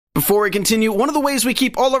Before we continue, one of the ways we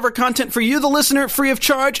keep all of our content for you, the listener, free of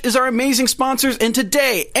charge is our amazing sponsors, and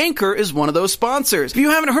today, Anchor is one of those sponsors. If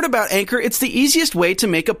you haven't heard about Anchor, it's the easiest way to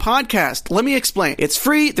make a podcast. Let me explain. It's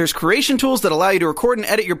free, there's creation tools that allow you to record and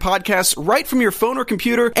edit your podcasts right from your phone or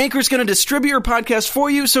computer. Anchor's going to distribute your podcast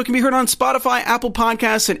for you so it can be heard on Spotify, Apple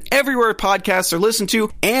Podcasts, and everywhere podcasts are listened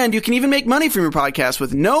to, and you can even make money from your podcast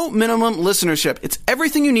with no minimum listenership. It's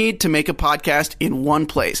everything you need to make a podcast in one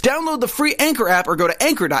place. Download the free Anchor app or go to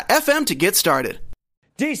anchor.fm to get started.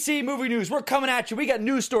 DC Movie News, we're coming at you. We got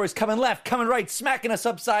news stories coming left, coming right, smacking us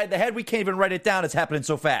upside the head. We can't even write it down. It's happening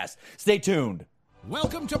so fast. Stay tuned.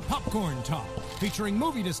 Welcome to Popcorn Talk, featuring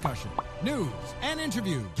movie discussion, news, and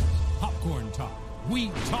interviews. Popcorn Talk, we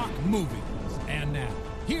talk movies. And now,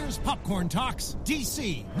 here's Popcorn Talk's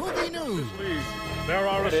DC Movie News. There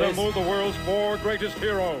are assembled the world's 4 greatest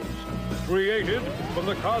heroes, created from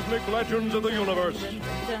the cosmic legends of the universe.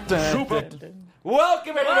 Super.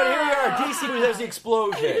 Welcome, everybody. Here we are. DC Movie, there's the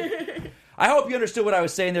explosion. I hope you understood what I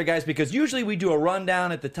was saying there, guys, because usually we do a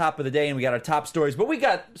rundown at the top of the day and we got our top stories, but we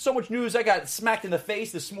got so much news. I got smacked in the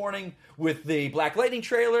face this morning with the Black Lightning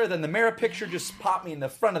trailer, then the Mara picture just popped me in the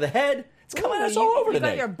front of the head. It's coming at us all over today.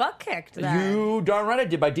 You got your butt kicked then. You darn right I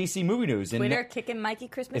did, by DC Movie News. Twitter kicking Mikey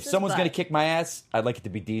Christmas's If someone's butt. going to kick my ass, I'd like it to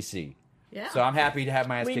be DC. Yeah. So I'm happy to have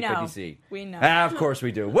my ass kicked by DC. We know. Of course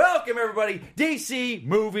we do. Welcome, everybody. DC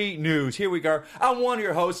Movie News. Here we go. I'm one of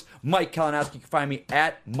your hosts, Mike Kalinowski. You can find me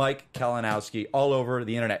at Mike Kalinowski all over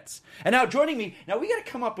the internets. And now joining me, now we got to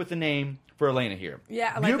come up with a name for Elena here.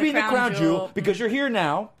 Yeah, like you the being the crown crown jewel, jewel. because you're here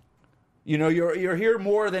now. You know, you're here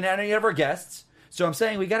more than any of our guests. So I'm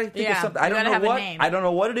saying we got to think of something. I don't know what. I don't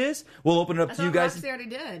know what it is. We'll open it up to you guys. Roxy already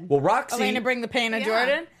did. Well, Roxy. Elena bring the pain of Yeah.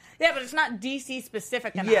 Jordan? Yeah, but it's not DC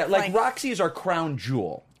specific enough. Yeah, like Roxy is our crown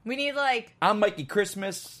jewel. We need like... I'm Mikey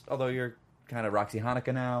Christmas, although you're kind of Roxy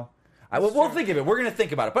Hanukkah now. We'll think of it. We're going to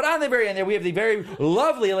think about it. But on the very end there, we have the very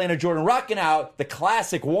lovely Elena Jordan rocking out the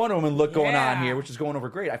classic Wonder Woman look going on here, which is going over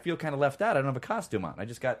great. I feel kind of left out. I don't have a costume on. I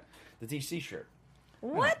just got the DC shirt.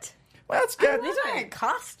 What? Well, it's good. These aren't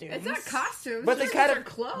costumes. It's not costumes. But they These kind are of,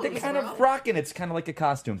 clothes, they kind bro. of rocking. It's kind of like a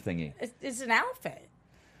costume thingy. It's an outfit.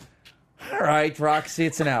 All right, Roxy,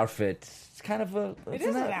 it's an outfit. It's kind of a... It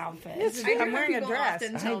is an outfit. I I'm wearing a people dress.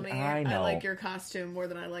 often tell me I know. like your costume more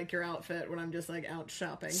than I like your outfit when I'm just like out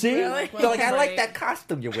shopping. See? Really? They're like, I like Right. that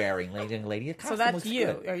costume you're wearing, young lady. Your costume that's looks you.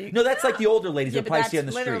 good. Are you- No, that's like the older ladies Yeah, that but probably that's see on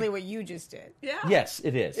the literally street. what you just did. Yeah. Yes,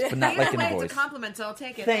 it is, but not Either like in the way, voice. it's a compliment, so I'll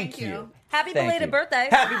take it. Thank you. Happy Thank belated you. birthday.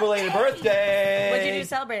 Happy belated birthday. What did you do to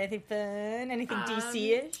celebrate? Anything fun? Anything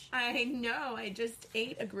DC-ish? I know. I just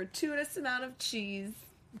ate a gratuitous amount of cheese.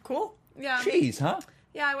 Cool. Yeah. Cheese, huh?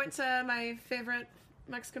 Yeah, I went to my favorite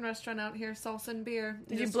Mexican restaurant out here, Salsa and Beer.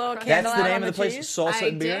 Did you Just blow a across- candle That's the out name on of the place, cheese? Salsa I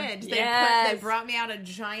and Beer? did. Yes. They brought me out a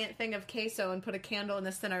giant thing of queso and put a candle in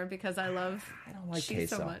the center because I love I don't like cheese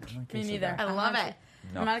queso. so much. I don't like Me queso neither. that I love it.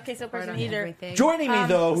 No. I'm not a queso person on either. everything. Joining me,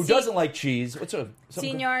 though, who see- doesn't like cheese, what's up?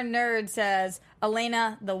 Senior Nerd says,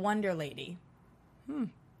 Elena the Wonder Lady.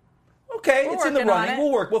 Okay, We're it's in the working on running.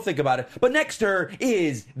 it. We'll think about it. But next to her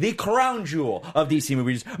is the crown jewel of DC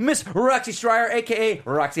movies, Miss Roxy Stryer, a.k.a.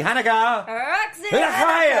 Roxy Hanukkah. Roxy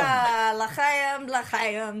L'chaim. L'chaim,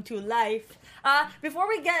 L'chaim to life. Before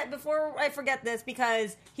I forget this,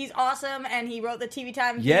 because he's awesome and he wrote the TV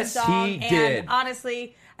Time theme Yes, song. he and did.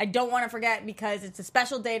 honestly, I don't want to forget because it's a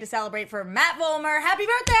special day to celebrate for Matt Vollmer. Happy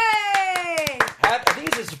birthday! I think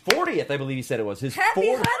it's his 40th, I believe he said it was. His Happy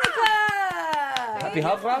 40th. Hanukkah! Happy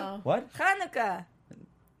Hanukkah? What? Hanukkah.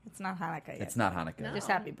 It's not Hanukkah yet. It's not Hanukkah. Just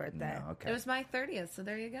happy birthday. No, okay. It was my 30th, so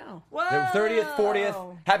there you go. Whoa! The 30th,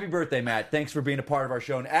 40th. Happy birthday, Matt. Thanks for being a part of our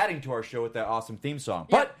show and adding to our show with that awesome theme song.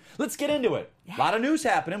 But let's get into it. A lot of news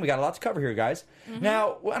happening. We got a lot to cover here, guys.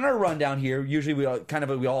 Now, on our rundown here, usually we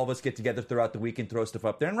all of us get together throughout the week and throw stuff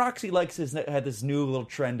up there. And Roxy had this new little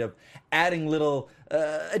trend of adding little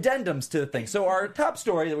addendums to the thing. So our top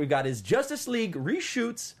story that we've got is Justice League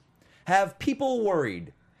reshoots have people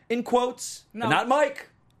worried. In quotes, No. not Mike.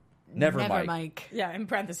 Never Never Mike. Yeah, in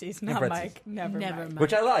parentheses, not parentheses. Mike. Never Mike.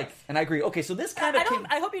 Which I like, and I agree. Okay, so this kind of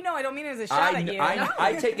I hope you know I don't mean it as a shot at you.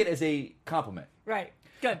 I take it as a compliment. Right.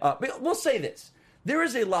 Good. But we'll say this. There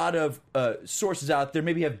is a lot of sources out there,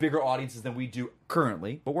 maybe have bigger audiences than we do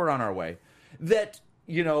currently, but we're on our way, that,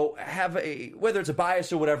 have whether it's a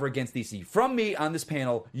bias or whatever against DC. From me on this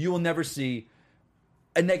panel, you will never see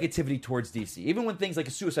a negativity towards DC. Even when things like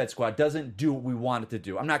a Suicide Squad doesn't do what we want it to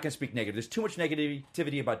do. I'm not going to speak negative. There's too much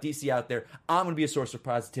negativity about DC out there. I'm going to be a source of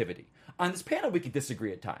positivity. On this panel, we could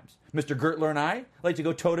disagree at times. Mr. Gertler and I like to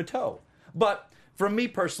go toe-to-toe. But from me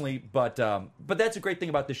personally, but that's a great thing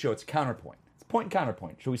about this show. It's a counterpoint. It's point and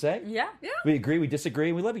counterpoint, shall we say? Yeah. We agree, we disagree,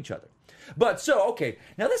 and we love each other. But so, okay,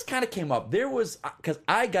 now this kind of came up. There was, because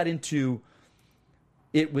I got into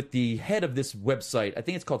it with the head of this website. I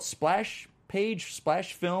think it's called Splash Page,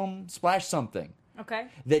 Splash Film, Splash something. Okay.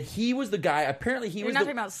 That he was the guy, apparently he You're was not the...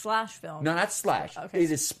 talking about Slash Film. No, not Slash. Okay.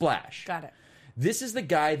 It is Splash. Got it. This is the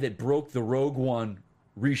guy that broke the Rogue One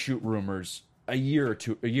reshoot rumors a year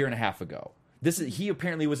and a half ago. He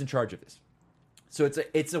apparently was in charge of this. So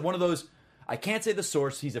it's one of those, I can't say the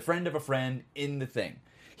source, he's a friend of a friend in the thing.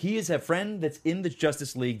 He is a friend that's in the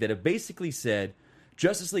Justice League that have basically said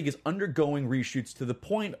Justice League is undergoing reshoots to the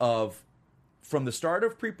point of, from the start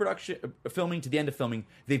of pre-production filming to the end of filming,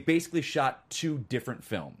 they've basically shot 2 different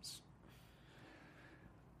films.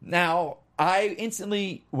 Now, I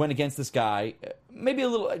instantly went against this guy. Maybe a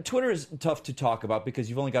little... Twitter is tough to talk about because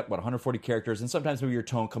you've only got, 140 characters, and sometimes maybe your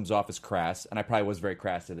tone comes off as crass, and I probably was very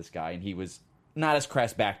crass to this guy, and he was not as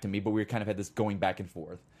crass back to me, but we kind of had this going back and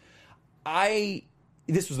forth.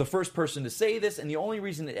 This was the first person to say this, and the only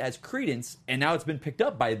reason it has credence, and now it's been picked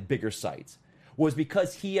up by bigger sites, was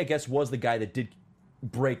because he, I guess, was the guy that did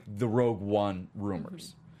break the Rogue One rumors.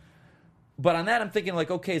 Mm-hmm. But on that, I'm thinking, like,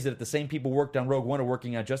 okay, is it the same people worked on Rogue One or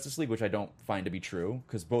working on Justice League, which I don't find to be true,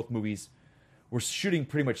 because both movies were shooting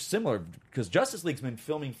pretty much similar, because Justice League's been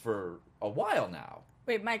filming for a while now.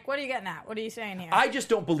 Wait, Mike, what are you getting at? What are you saying here? I just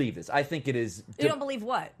don't believe this. I think it is... You don't believe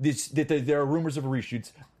what? That there are rumors of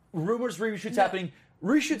reshoots. Happening...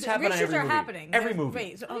 Reshoots happen on every movie. Happening. Every movie.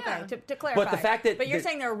 Wait, okay, to clarify. But the fact that... But you're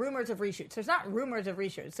saying there are rumors of reshoots. There's not rumors of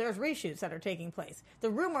reshoots. There's reshoots that are taking place. The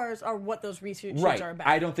rumors are what those reshoots are about.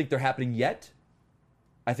 I don't think they're happening yet.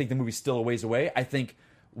 I think the movie's still a ways away. I think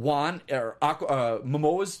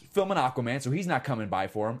Momoa's filming Aquaman, so he's not coming by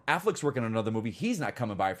for him. Affleck's working on another movie. He's not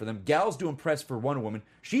coming by for them. Gal's doing press for Wonder Woman.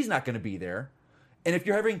 She's not going to be there. And if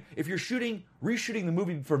you're reshooting the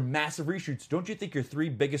movie for massive reshoots, don't you think your 3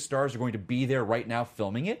 biggest stars are going to be there right now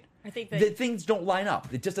filming it? I think that things don't line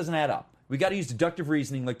up. It just doesn't add up. We got to use deductive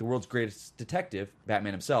reasoning like the world's greatest detective,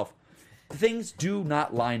 Batman himself. Things do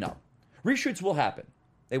not line up. Reshoots will happen.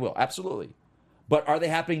 They will, absolutely. But are they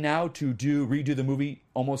happening now to redo the movie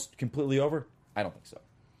almost completely over? I don't think so.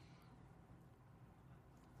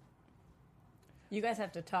 You guys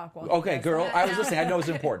have to talk. Okay, girl, I was listening. I know it's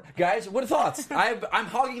important. Guys, what are thoughts? I'm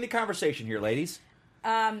hogging the conversation here, ladies.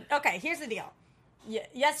 Okay, here's the deal.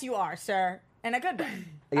 Yes, you are, sir. In a good way.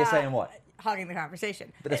 Yes, I am what? Hogging the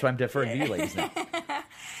conversation. But that's why I'm deferring to you ladies now.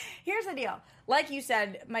 Here's the deal. Like you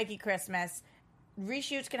said, Mikey Christmas,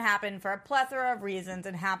 reshoots can happen for a plethora of reasons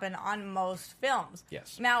and happen on most films.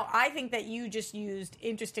 Yes. Now, I think that you just used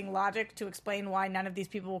interesting logic to explain why none of these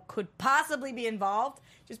people could possibly be involved.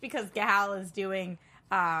 Just because Gal is doing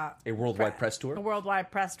a worldwide press tour? A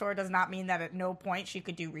worldwide press tour does not mean that at no point she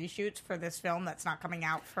could do reshoots for this film that's not coming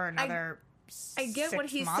out for another I get what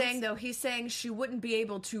he's months. saying, though. He's saying she wouldn't be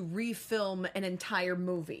able to refilm an entire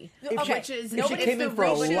movie. Okay. Which is if she came in for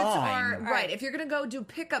a line. Right. If you're going to go do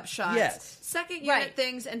pickup shots, yes. Second unit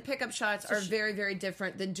things and pickup shots are very, very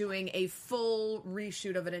different than doing a full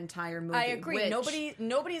reshoot of an entire movie. I agree.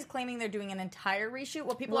 Nobody's claiming they're doing an entire reshoot.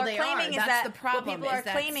 What people are they claiming is That's that the problem. What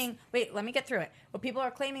people are claiming. Wait, let me get through it. What people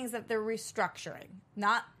are claiming is that they're restructuring,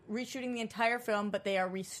 not reshooting the entire film, but they are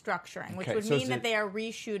restructuring, which would mean that they are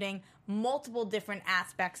reshooting multiple different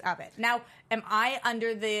aspects of it. Now, am I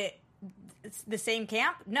under the same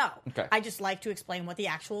camp? No. Okay. I just like to explain what the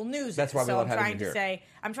actual news That's is. why we love I'm having trying you to here.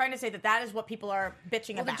 I'm trying to say that is what people are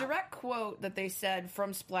bitching about. The direct quote that they said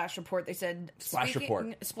from Splash Report, they said...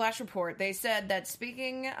 Splash Report. They said that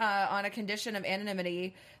speaking on a condition of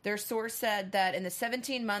anonymity, their source said that in the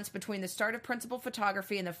 17 months between the start of principal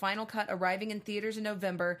photography and the final cut arriving in theaters in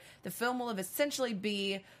November, the film will have essentially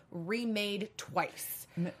be remade twice.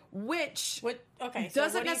 Which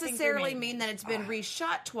doesn't necessarily mean that it's been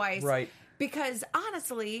reshot twice. Right. Because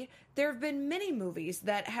honestly, there have been many movies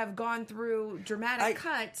that have gone through dramatic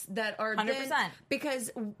cuts that are 100%.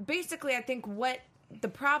 Because basically, I think what the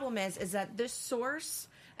problem is that this source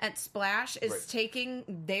at Splash is taking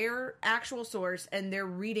their actual source and they're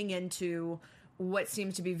reading into what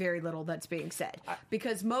seems to be very little that's being said.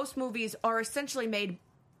 Because most movies are essentially made...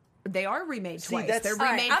 They are remade twice. They're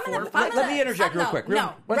remade Let me interject real quick.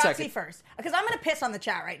 One Roxy second. first. Because I'm going to piss on the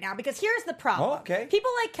chat right now. Because here's the problem. Okay.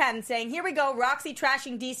 People like Ken saying, here we go, Roxy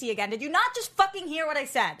trashing DC again. Did you not just fucking hear what I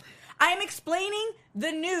said? I am explaining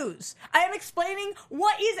the news. I am explaining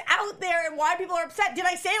what is out there and why people are upset. Did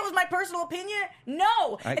I say it was my personal opinion?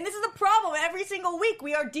 No. And this is the problem. Every single week,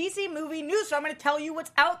 we are DC movie news, so I'm going to tell you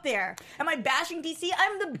what's out there. Am I bashing DC?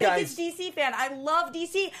 I'm the biggest DC fan. I love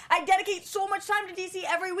DC. I dedicate so much time to DC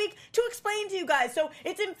every week to explain to you guys, so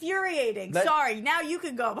it's infuriating. Sorry, now you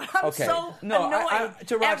can go, but I'm so annoyed.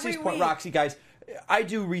 To Roxy's point, Roxy, guys, I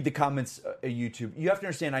do read the comments on YouTube. You have to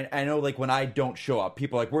understand, I know, like, when I don't show up,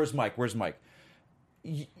 people are like, where's Mike? Where's Mike?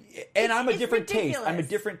 And I'm a different taste. I'm a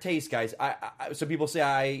different taste, guys. Some people say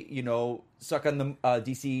I, suck on the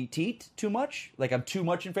DC teat too much. Like, I'm too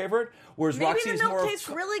much in favor of it. Whereas maybe Roxy is more... Maybe the milk tastes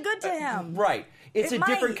really good to him. Right. It's a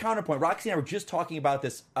different counterpoint. Roxy and I were just talking about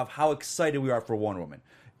this, of how excited we are for Wonder Woman.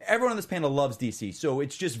 Everyone on this panel loves DC, so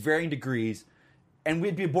it's just varying degrees. And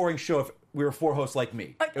we'd be a boring show if we were 4 hosts like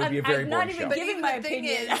me. It would be a very boring show. I'm not even giving my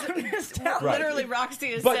opinion. Literally,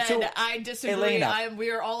 Roxy has said, I disagree.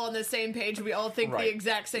 We are all on the same page. We all think the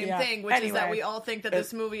exact same thing, which is that we all think that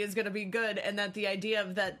this movie is going to be good, and that the idea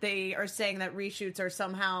of that they are saying that reshoots are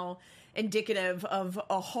somehow indicative of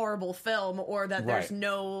a horrible film, or that there's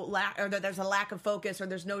no lack, or that there's a lack of focus, or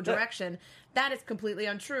there's no direction. That is completely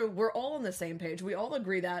untrue. We're all on the same page. We all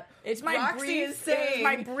agree that. It's my Roxy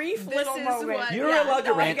brief little moment. You're allowed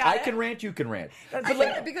to rant. I can rant. You can rant.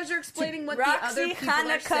 Because you're explaining what the other people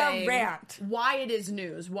are saying. Why it is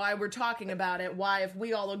news. Why we're talking about it. Why, if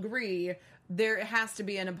we all agree, there has to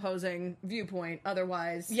be an opposing viewpoint.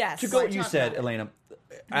 Otherwise, to go what you said, Elena,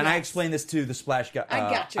 and I explained this to the Splash guy. I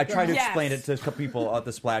got you. I tried to explain it to a couple people at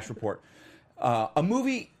the Splash Report. A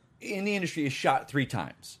movie in the industry is shot 3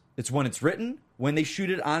 times. It's when it's written, when they shoot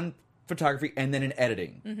it on photography, and then in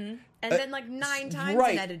editing. Mm-hmm. And then 9 times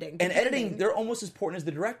in editing. And editing, they're almost as important as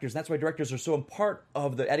the directors. That's why directors are so a part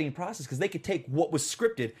of the editing process, because they could take what was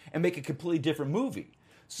scripted and make a completely different movie.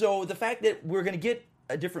 So the fact that we're going to get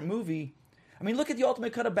a different movie... I mean, look at the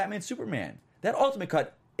ultimate cut of Batman Superman. That ultimate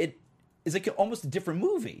cut, it is like almost a different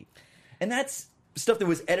movie. And that's stuff that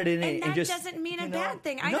was edited in and just... that doesn't mean a bad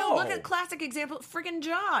thing. I know, look at classic example, friggin'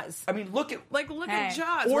 Jaws. I mean, look at... look at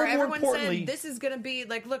Jaws, where everyone said, this is going to be,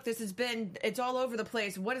 look, this has been, it's all over the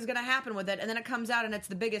place. What is going to happen with it? And then it comes out and it's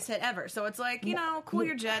the biggest hit ever. So it's like, cool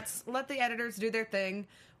your jets, let the editors do their thing.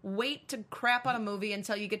 Wait to crap on a movie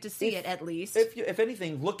until you get to see it, at least. If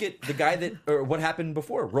anything, look at the guy that... or what happened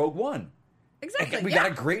before, Rogue One. Exactly. We got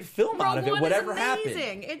a great film out of it, whatever happened.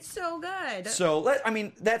 It's so good. So,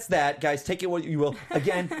 that's that. Guys, take it what you will.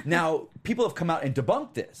 Again, now, people have come out and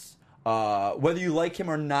debunked this. Whether you like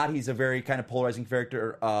him or not, he's a very kind of polarizing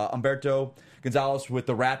character. Humberto Gonzalez with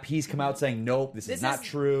the rap, he's come out saying, nope, this is not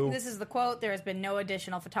true. This is the quote. There has been no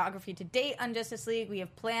additional photography to date on Justice League. We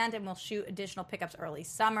have planned and will shoot additional pickups early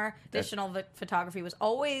summer. Additional photography has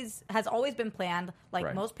always been planned,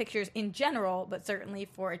 most pictures in general, but certainly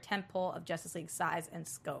for a tentpole of Justice League size and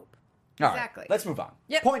scope. Exactly. Right, let's move on.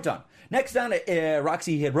 Yep. Point done. Next on,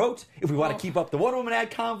 Roxy had wrote, if we want to keep up the Wonder Woman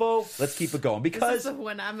ad convo, let's keep it going. Because this is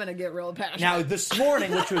when I'm going to get real passionate. Now, this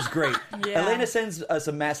morning, which was great, Elena sends us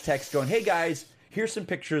a mass text going, hey guys, here's some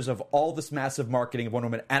pictures of all this massive marketing of Wonder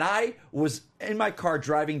Woman. And I was in my car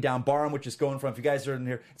driving down Barham, which is going from, if you guys are in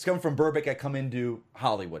here, it's coming from Burbank. I come into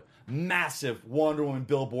Hollywood. Massive Wonder Woman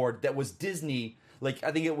billboard that was Disney.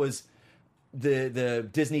 I think it was the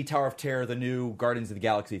Disney Tower of Terror, the new Guardians of the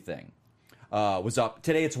Galaxy thing. Was up.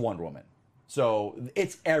 Today it's Wonder Woman. So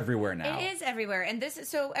it's everywhere now. It is everywhere. And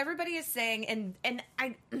so everybody is saying, and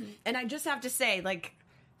I just have to say,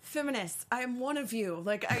 feminists, I am one of you.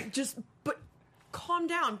 But calm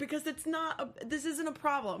down, because this isn't a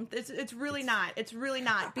problem. It's really not. It's really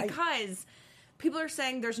not. Because people are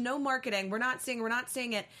saying there's no marketing. We're not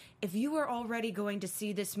seeing it. If you are already going to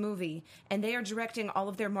see this movie and they are directing all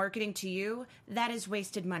of their marketing to you, that is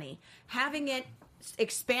wasted money. Having it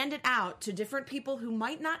expand it out to different people who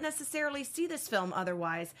might not necessarily see this film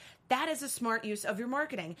otherwise, that is a smart use of your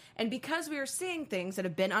marketing. And because we are seeing things that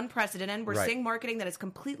have been unprecedented, we're seeing marketing that is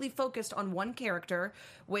completely focused on one character,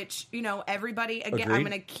 which, everybody, again, Agreed. I'm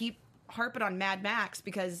going to keep harping on Mad Max,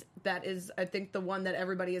 because that is, I think, the one that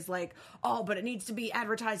everybody is like, oh, but it needs to be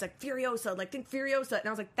advertised like Furiosa, think Furiosa. And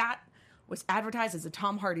I was like, that was advertised as a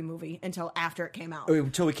Tom Hardy movie until after it came out.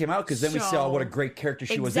 Until we came out, because then we saw what a great character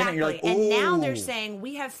she was in. And you're like, ooh. And now they're saying,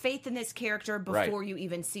 we have faith in this character before you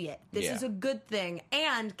even see it. This is a good thing.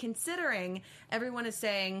 And considering everyone is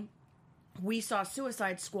saying, we saw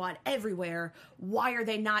Suicide Squad everywhere, why are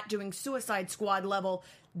they not doing Suicide Squad level?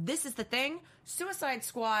 This is the thing. Suicide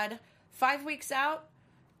Squad, 5 weeks out,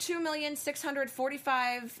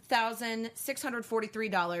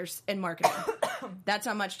 $2,645,643 in marketing. That's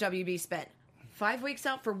how much WB spent. 5 weeks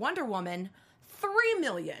out for Wonder Woman, $3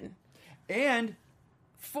 million. And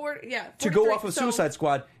to go off of Suicide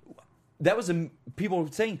Squad. That was people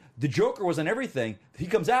were saying the Joker was on everything. He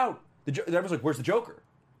comes out. Everyone's like, "Where's the Joker?"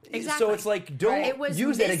 Exactly. So it's like, don't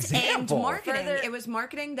use that example. It was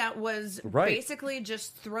marketing that was basically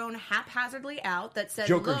just thrown haphazardly out that said,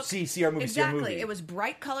 Joker, look, see our movie, see our movie. Exactly. It was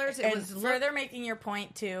bright colors. It and was further making your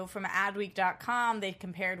point, too, from Adweek.com, they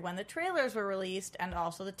compared when the trailers were released and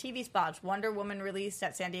also the TV spots. Wonder Woman released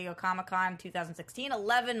at San Diego Comic-Con 2016,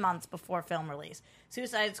 11 months before film release.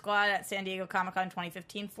 Suicide Squad at San Diego Comic-Con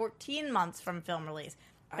 2015, 14 months from film release.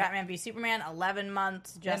 Batman v Superman, 11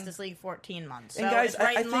 months. Justice League, 14 months. So and guys, it's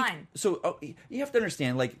right I in think, line. So you have to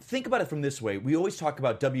understand, like, think about it from this way. We always talk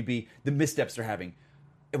about WB, the missteps they're having,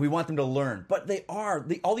 and we want them to learn. But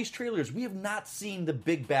all these trailers, we have not seen the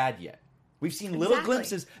big bad yet. We've seen little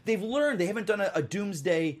glimpses. They've learned. They haven't done a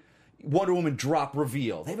Doomsday Wonder Woman drop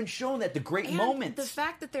reveal. They haven't shown that the great moments. The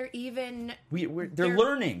fact that they're even... They're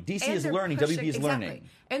learning. DC is learning. WB is learning.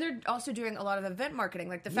 And they're also doing a lot of event marketing.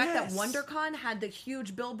 Like the fact that WonderCon had the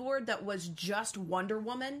huge billboard that was just Wonder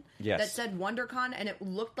Woman. That said WonderCon, and it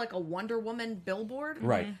looked like a Wonder Woman billboard.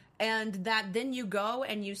 Right. And that then you go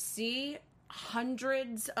and you see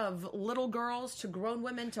hundreds of little girls to grown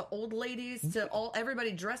women to old ladies to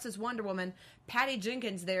everybody dressed as Wonder Woman. Patty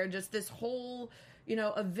Jenkins there, just this whole...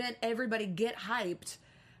 event, everybody get hyped.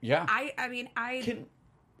 Yeah.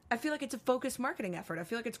 I feel like it's a focused marketing effort. I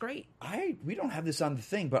feel like it's great. We don't have this on the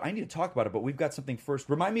thing, but I need to talk about it. But we've got something first.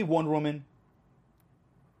 Remind me, Wonder Woman.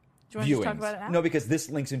 Do you want to talk about it now? No, because this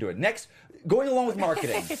links into it. Next, going along with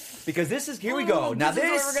marketing, because here we go. Now this is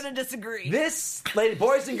where we're going to disagree. This,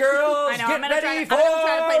 boys and girls, I know, get I'm gonna ready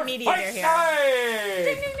try to play mediator here.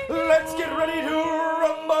 Ding, ding, ding, ding. Let's get ready to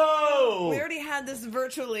rumble. We already had this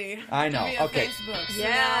virtually. I know. Via Okay. Facebook. So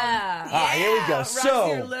here we go. Ross,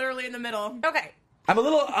 you're literally in the middle. Okay. I'm a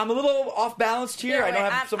little off balanced here. I don't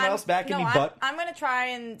have someone else backing me, but I'm going to try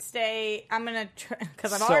and stay. I'm going to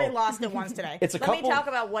because I've already lost it once today. Let me talk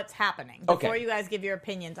about what's happening before you guys give your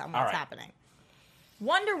opinions on what's happening.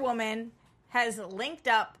 Wonder Woman has linked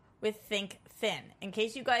up with Think Thin. In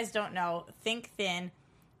case you guys don't know, Think Thin.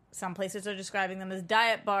 Some places are describing them as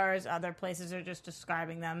diet bars. Other places are just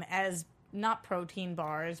describing them as not protein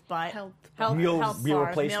bars, but health meal bars,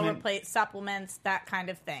 replacement, supplements, that kind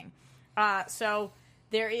of thing. So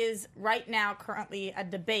there is right now currently a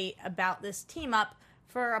debate about this team up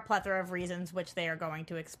for a plethora of reasons, which they are going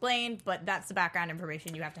to explain. But that's the background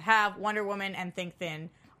information you have to have. Wonder Woman and Think Thin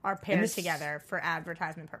are paired together for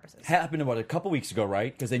advertisement purposes. Happened about a couple weeks ago,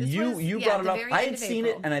 right? Because then you brought it up. I had seen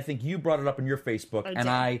it, and I think you brought it up on your Facebook, and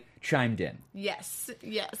I chimed in. Yes.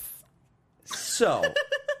 So,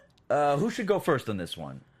 who should go first on this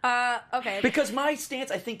one? Okay. Because my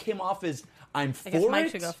stance, I think, came off as I'm for it. I guess Mike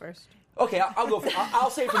should go first. Okay, I'll go. I'll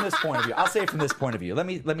say it from this point of view. Let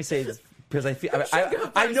me say this because I feel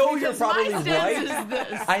I know you're probably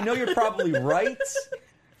right. I know you're probably right,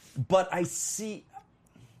 but I see.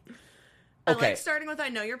 Okay. I like starting with I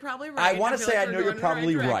know you're probably right. I want to say I know you're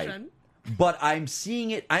probably right. But I'm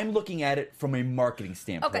seeing it, I'm looking at it from a marketing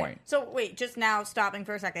standpoint. Okay, so wait, just now stopping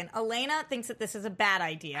for a second. Elena thinks that this is a bad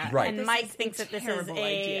idea. Right. And Mike thinks that this is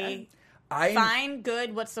idea. Fine,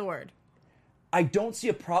 good, what's the word? I don't see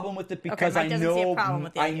a problem with it because I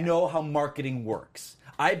know how marketing works.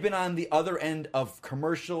 I've been on the other end of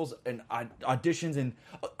commercials and auditions, and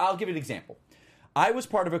I'll give you an example. I was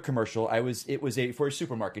part of a commercial. It was for a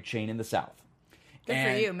supermarket chain in the South. Good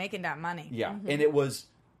for you, making that money. Yeah, and it was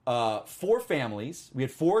 4 families. We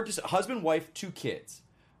had 4, just husband, wife, 2 kids.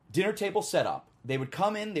 Dinner table set up. They would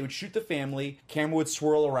come in, they would shoot the family, camera would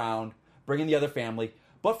swirl around, bring in the other family.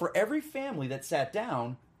 But for every family that sat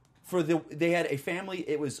down, they had a family,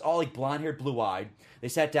 it was all like blonde-haired, blue-eyed. They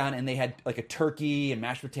sat down and they had like a turkey and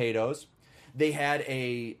mashed potatoes. They had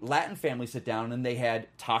a Latin family sit down and they had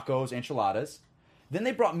tacos, enchiladas. Then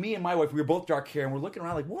they brought me and my wife, we were both dark hair, and we're looking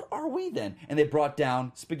around like, what are we then? And they brought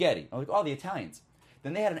down spaghetti. I was like, oh, the Italians.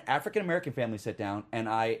 Then they had an African-American family sit down, and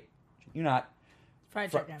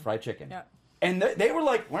fried chicken. Yep. And they were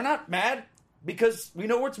like, we're not mad because we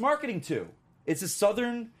know where it's marketing to. It's a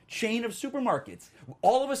southern chain of supermarkets.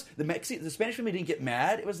 All of us, the Spanish family didn't get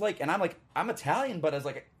mad. It was like, and I'm like, I'm Italian, but I was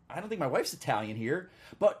like, I don't think my wife's Italian here.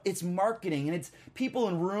 But it's marketing, and it's people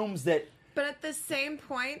in rooms that... But at the same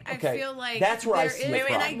point, I feel like that's where I see it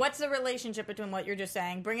from. What's the relationship between what you're just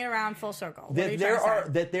saying? Bring it around full circle.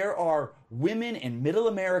 That there are women in Middle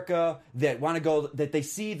America that want to go, that they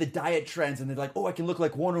see the diet trends and they're like, oh, I can look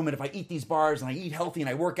like Wonder Woman if I eat these bars and I eat healthy and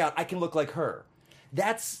I work out. I can look like her.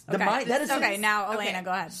 That's the mind. That is okay. Now, Elena,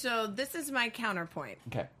 go ahead. So this is my counterpoint.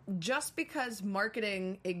 Okay. Just because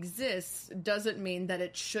marketing exists doesn't mean that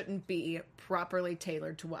it shouldn't be properly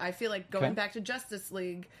tailored to what I feel like going back to Justice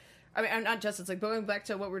League. I mean, not Justice League, but going back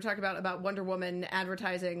to what we were talking about Wonder Woman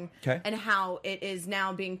advertising and how it is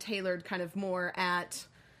now being tailored kind of more at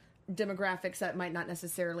demographics that might not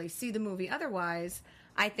necessarily see the movie otherwise.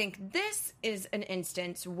 I think this is an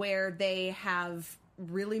instance where they have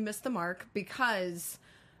really missed the mark because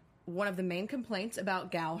one of the main complaints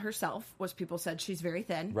about Gal herself was people said she's very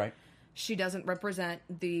thin. Right. She doesn't represent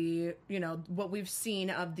the, what we've seen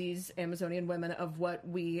of these Amazonian women, of what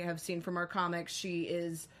we have seen from our comics. She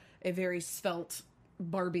is a very svelte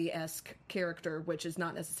Barbie-esque character, which is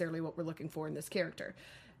not necessarily what we're looking for in this character.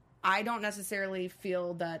 I don't necessarily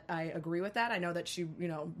feel that I agree with that. I know that she,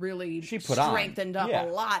 really strengthened up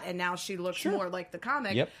a lot, and now she looks more like the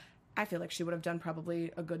comic. Yep. I feel like she would have done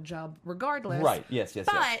probably a good job regardless. Right, yes.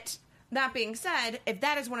 But that being said, if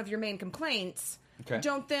that is one of your main complaints,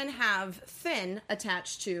 don't then have thin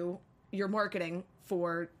attached to your marketing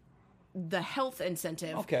for the health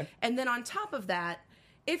incentive. Okay. And then on top of that,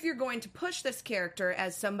 if you're going to push this character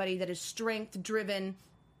as somebody that is strength-driven,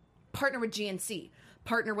 partner with GNC.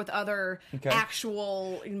 Partner with other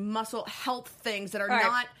actual muscle health things that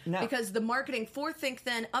are because the marketing for Think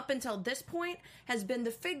Thin up until this point has been the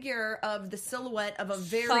figure of the silhouette of a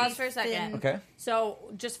very Pause for a second. thin... Okay. So,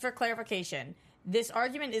 just for clarification, this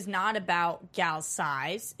argument is not about Gal's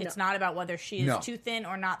size. It's not about whether she is too thin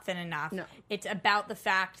or not thin enough. No. It's about the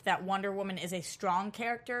fact that Wonder Woman is a strong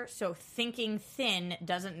character, so thinking thin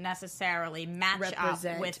doesn't necessarily match up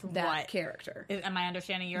with that character. Am I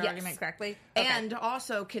understanding your argument correctly? And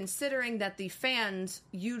also considering that the fans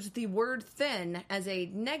used the word thin as a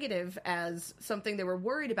negative, as something they were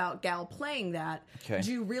worried about Gal playing that,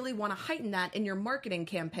 do you really want to heighten that in your marketing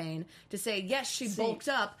campaign to say, yes, she bulked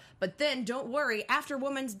up, but then don't worry, after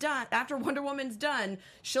Wonder Woman's done,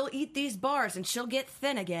 she'll eat these bars and she'll get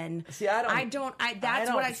thin again. See, I don't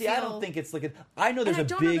think it's like I know there's a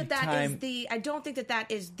big time. I don't think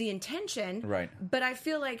that is the intention. Right. But I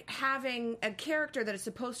feel like having a character that is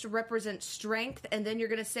supposed to represent strength, and then you're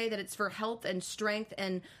going to say that it's for health and strength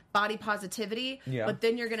and body positivity, but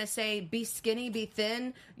then you're going to say be skinny, be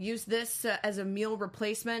thin, use this as a meal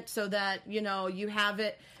replacement so that, you have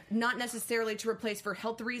it not necessarily to replace for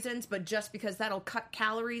health reasons, but just because that'll cut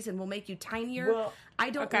calories and will make you tinier. Well, I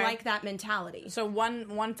don't like that mentality. So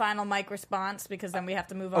one final mic response, because then we have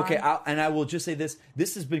to move on. Okay, and I will just say this.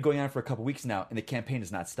 This has been going on for a couple weeks now, and the campaign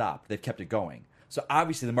has not stopped. They've kept it going. So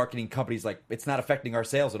obviously the marketing company's like, it's not affecting our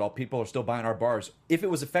sales at all. People are still buying our bars. If it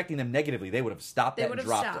was affecting them negatively, they would have stopped and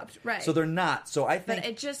dropped it. Right. So they're not. So I think but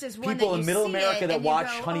it just is one people that in Middle America that watch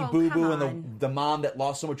go, Honey Boo Boo and the mom that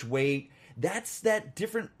lost so much weight, that's that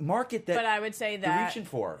different market that but I would say that they're reaching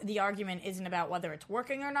for. The argument isn't about whether it's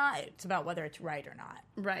working or not. It's about whether it's right or not.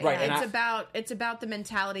 Right. Yeah. It's about the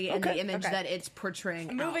mentality and the image that it's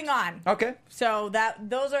portraying. Moving on. Okay. So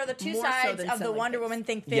those are the two More sides so of the Wonder Woman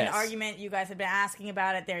Think Thin argument. You guys have been asking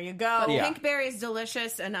about it. There you go. Pinkberry is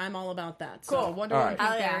delicious, and I'm all about that. Cool. So Wonder Woman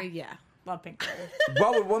Pinkberry, love Pinkberry.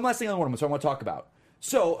 Well, one last thing on Wonder Woman, so I want to talk about.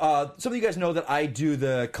 So some of you guys know that I do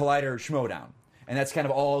the Collider Schmodown, and that's kind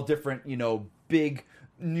of all different, big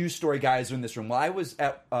news story guys are in this room. Well, I was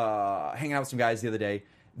at hanging out with some guys the other day.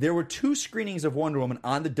 There were 2 screenings of Wonder Woman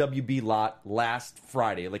on the WB lot last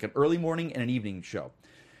Friday, like an early morning and an evening show.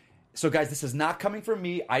 So, guys, this is not coming from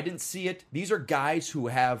me. I didn't see it. These are guys who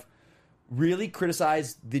have really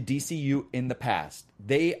criticized the DCU in the past.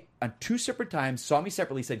 They, on 2 separate times, saw me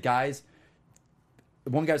separately, said, guys,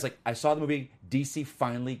 one guy was like, I saw the movie, DC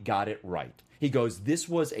finally got it right. He goes, this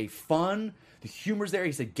was a fun... The humor's there.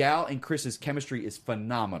 He said, Gal and Chris's chemistry is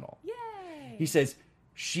phenomenal. Yay! He says,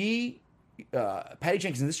 Patty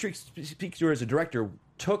Jenkins, and this speaks to her as a director,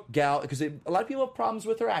 took Gal, because a lot of people have problems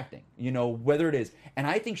with her acting, whether it is. And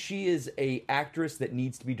I think she is a actress that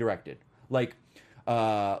needs to be directed. Like,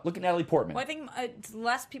 look at Natalie Portman. Well, I think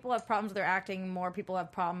less people have problems with her acting, more people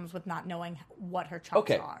have problems with not knowing what her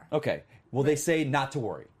chops are. Okay. Well, they say not to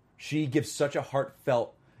worry. She gives such a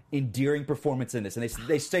heartfelt, endearing performance in this, and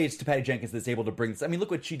they say it's to Patty Jenkins that's able to bring this. I mean,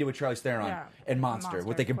 look what she did with Charlize Theron and Monster,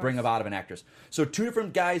 what they can bring out of an actress. So 2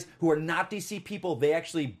 different guys who are not DC people, they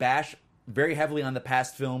actually bash very heavily on the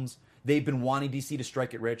past films. They've been wanting DC to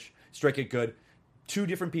strike it good. 2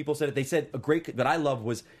 different people said it. They said a great that I love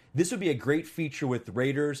was this would be a great feature with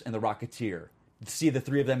Raiders and the Rocketeer. See the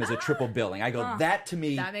 3 of them as a triple billing. I go, that to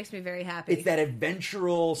me, that makes me very happy. It's that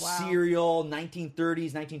adventural, serial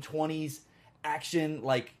 1930s, 1920s action,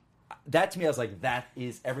 like. that to me, I was like, that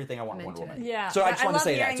is everything I want in Wonder Woman. Yeah. So I just want to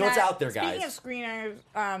say that. So it's out there, guys. Speaking of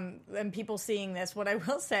screeners and people seeing this, what I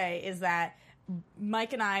will say is that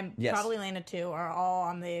Mike and I, probably Lana too, are all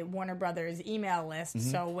on the Warner Brothers email list.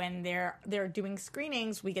 Mm-hmm. So when they're doing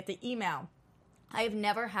screenings, we get the email. I have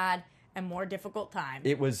never had a more difficult time.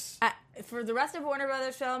 It was for the rest of Warner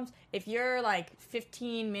Brothers films. If you're like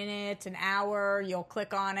 15 minutes, an hour, you'll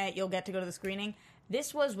click on it, you'll get to go to the screening.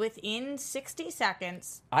 This was within 60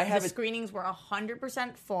 seconds. The screenings were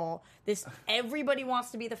 100% full. Everybody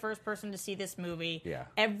wants to be the first person to see this movie. Yeah.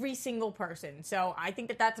 Every single person. So I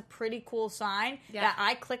think that's a pretty cool sign. Yeah.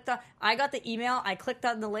 That I got the email, I clicked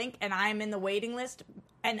on the link, and I am in the waiting list.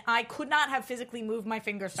 And I could not have physically moved my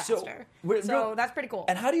fingers faster. So that's pretty cool.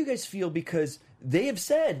 And how do you guys feel? Because they're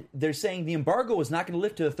saying the embargo is not going to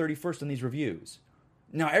lift to the 31st on these reviews.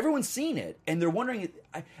 Now, everyone's seen it, and they're wondering,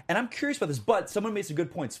 and I'm curious about this, but someone made some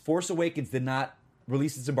good points. Force Awakens did not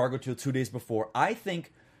release its embargo till 2 days before. I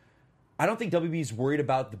don't think WB is worried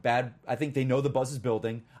about the bad. I think they know the buzz is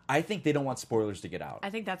building. I think they don't want spoilers to get out. I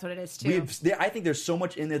think that's what it is, too. I think there's so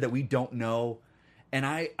much in there that we don't know. And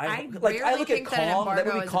I look at think Kong, that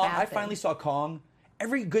movie Kong. I thing. finally saw Kong.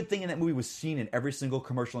 Every good thing in that movie was seen in every single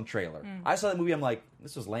commercial and trailer. I saw that movie, I'm like,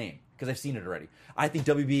 this was lame, because I've seen it already. I think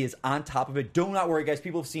WB is on top of it. Do not worry, guys.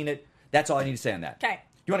 People have seen it. That's all I need to say on that. Okay.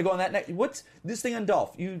 You want to go on that next? What's this thing on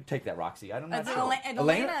Dolph? You take that, Roxy. I don't know.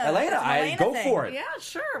 Elena, I go for it. Yeah,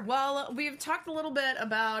 sure. Well, we've talked a little bit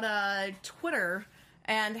about Twitter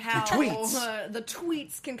and how the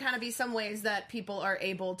tweets can kind of be some ways that people are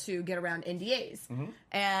able to get around NDAs. Mm-hmm.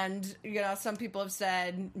 And, some people have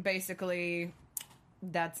said, basically,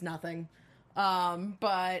 that's nothing.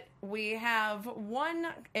 But we have one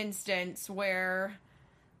instance where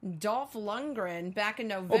Dolph Lundgren, back in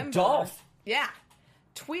November... Oh, Dolph! Yeah.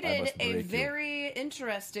 Tweeted a very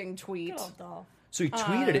interesting tweet. Good old Dolph. So he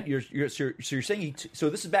tweeted it. So you're saying so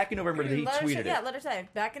this is back in November that he tweeted it. Yeah, let her say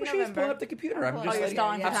back in She November. was pulling up the computer. I'm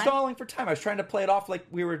just stalling for time. I was trying to play it off like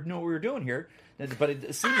we knew what we were doing here, but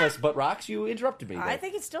it's seamless. But Rox, you interrupted me. I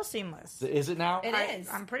think it's still seamless. Is it now? It is.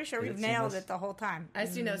 I'm pretty sure we've nailed it the whole time. I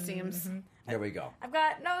see no seams. Mm-hmm. There we go. I've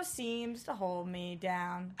got no seams to hold me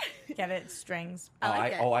down. Get it? Strings. I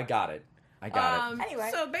got it. I got it. Anyway,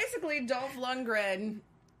 so basically, Dolph Lundgren.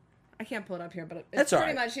 I can't pull it up here, but it's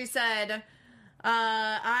pretty much. He said.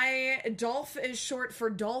 Dolph is short for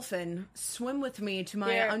dolphin. Swim with me to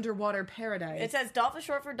my underwater paradise. It says Dolph is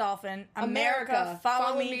short for dolphin. America,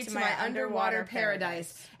 follow me to my underwater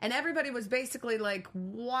paradise. And everybody was basically like,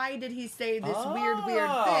 why did he say this weird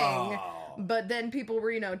thing? But then people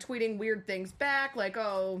were, tweeting weird things back, like,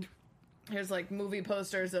 here's like movie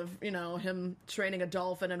posters of, him training a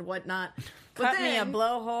dolphin and whatnot. Cut me a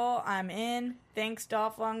blowhole. I'm in. Thanks,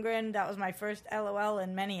 Dolph Lundgren. That was my first LOL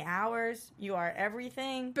in many hours. You are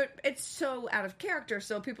everything. But it's so out of character,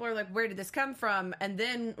 so people are like, where did this come from? And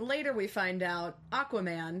then later we find out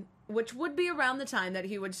Aquaman, which would be around the time that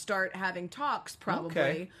he would start having talks, probably.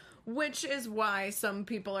 Okay. Which is why some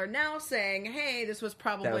people are now saying, hey, this was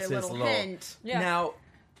probably a little hint. Yeah. Now,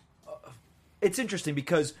 it's interesting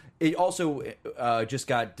because it also just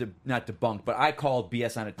got not debunked, but I called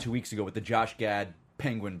BS on it 2 weeks ago with the Josh Gad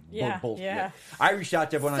Penguin bullshit. Yeah. I reached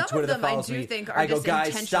out to everyone on Twitter that follows me. I go,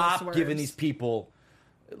 guys, stop giving these people.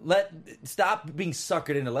 Stop being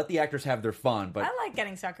suckered into. Let the actors have their fun. But I like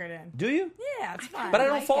getting suckered in. Do you? Yeah, it's fun. But I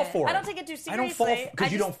don't fall for it. I don't take it too seriously. I don't fall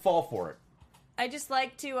because you don't fall for it. I just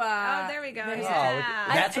like to. There we go. Yeah.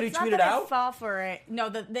 That's what he tweeted out? I fall for it. No,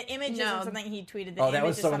 the image isn't something he tweeted. The that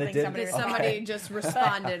was someone that did? Somebody just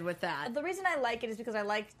responded with that. The reason I like it is because I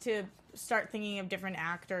like to start thinking of different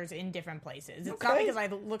actors in different places. It's not because I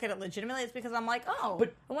look at it legitimately. It's because I'm like, I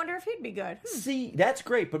wonder if he'd be good. See, that's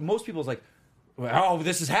great. But most people's like,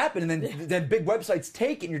 this has happened. And then big websites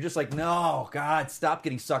take it. And you're just like, no, God, stop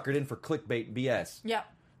getting suckered in for clickbait BS. Yep.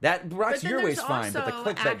 That Roxy, your way's fine, but the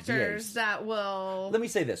clickbait actors that will. Let me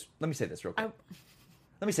say this real quick.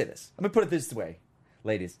 Let me say this. I'm gonna put it this way,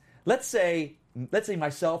 ladies. Let's say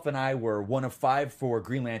myself and I were one of 5 for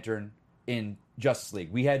Green Lantern in Justice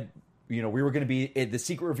League. We had, we were going to be the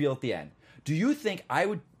secret reveal at the end. Do you think I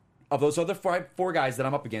would, of those other 4 guys that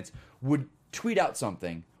I'm up against, would tweet out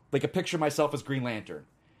something like a picture of myself as Green Lantern?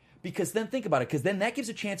 Because then think about it, because then that gives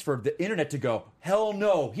a chance for the internet to go, hell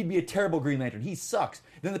no, he'd be a terrible Green Lantern. He sucks.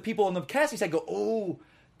 Then the people on the casting side go,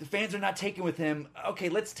 the fans are not taking with him. Okay,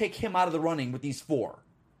 let's take him out of the running with these 4.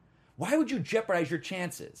 Why would you jeopardize your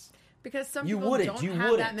chances? Because some people don't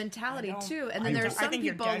have that mentality too. And then there's some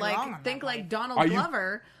people like Donald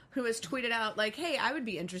Glover, who has tweeted out like, "Hey, I would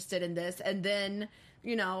be interested in this," and then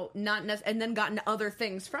and then gotten other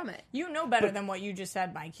things from it. You know better than what you just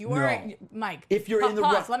said, Mike. You are Mike. If you're in the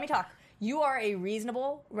pause, let me talk. You are a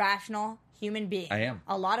reasonable, rational human being. I am.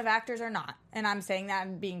 A lot of actors are not, and I'm saying that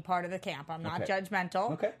and being part of the camp. I'm not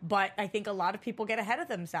judgmental. Okay. But I think a lot of people get ahead of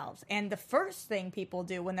themselves, and the first thing people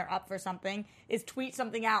do when they're up for something is tweet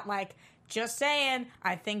something out like, "Just saying,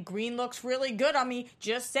 I think green looks really good on me.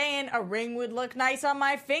 Just saying, a ring would look nice on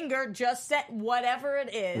my finger. Just say whatever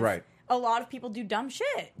it is." Right. A lot of people do dumb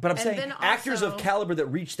shit. But I'm saying actors of caliber that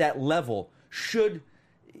reach that level should.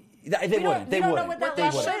 They wouldn't. They wouldn't. What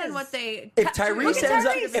they should and what they. If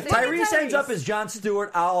Tyrese ends up as Jon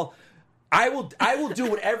Stewart, I will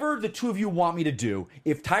do whatever the two of you want me to do.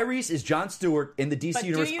 If Tyrese is Jon Stewart in the DC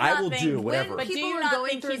universe, I will do whatever. But do you not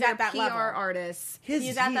think he's at that level? Artists.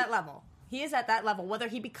 He's at that level. He is at that level. Whether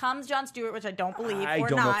he becomes Jon Stewart, which I don't believe, or not. I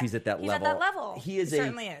don't know if he's at that level. He's at that level. He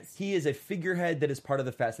certainly is. He is a figurehead that is part of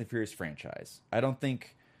the Fast and Furious franchise. I don't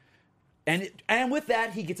think... And with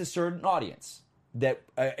that, he gets a certain audience that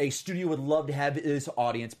a studio would love to have his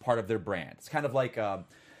audience part of their brand. It's kind of like...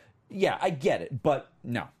 yeah, I get it, but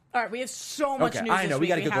no. All right, we have so much news I know, this we week.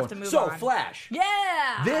 got to get going. To move So, on. Flash.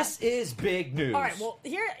 Yeah! This is big news. All right, well,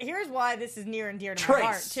 here's why this is near and dear to my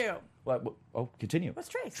heart, too. Continue. What's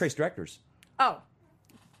Trace? Trace Directors. Oh.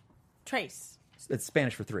 Trace. It's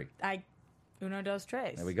Spanish for three. Uno, dos,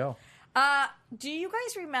 tres. There we go. Do you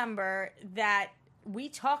guys remember that we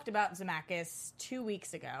talked about Zemeckis 2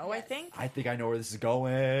 weeks ago, I think? I think I know where this is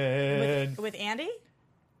going. With Andy?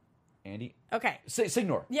 Andy? Okay.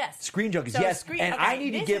 Signor. Yes. Screen Junkies, yes. I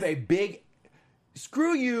need to give a big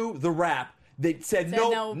screw you, the rap that said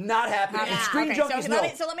no, not happening. And Screen Junkies, no.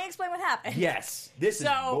 So let me explain what happened. Yes. This is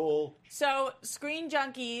bull. So Screen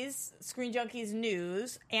Junkies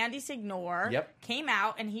News, Andy Signor came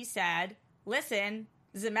out and he said, listen,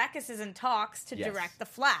 Zemeckis is in talks to direct The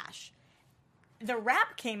Flash. The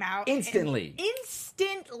Wrap came out instantly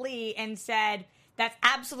and said, that's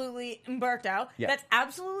absolutely Umberto. Yeah. That's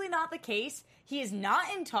absolutely not the case. He is not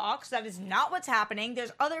in talks. That is not what's happening.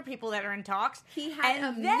 There's other people that are in talks. He had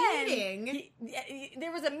a meeting.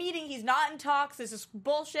 There was a meeting. He's not in talks. This is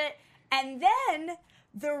bullshit. And then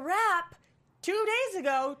The Wrap 2 days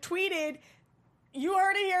ago tweeted, "You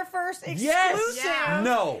heard it here first. Exclusive." Yes. Yeah.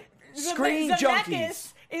 No. Screen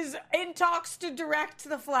Junkies is in talks to direct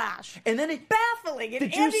The Flash. And then baffling.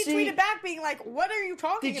 And Andy tweeted back being like, what are you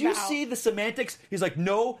talking about? Did you see the semantics? He's like,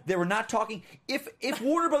 no, they were not talking. If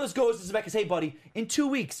Warner Brothers goes to Zemeckis, hey, buddy, in 2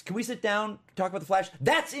 weeks, can we sit down, talk about The Flash?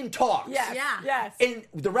 That's in talks. Yes. And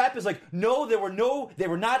the Wrap is like, no, they were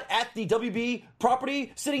not at the WB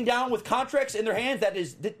property sitting down with contracts in their hands.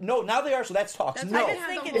 No, now they are, so that's talks. That's no.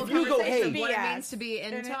 If you go, hey, what it means to be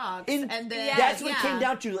in talks. And then, that's what it came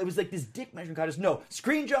down to. It was like this dick measuring contest. No,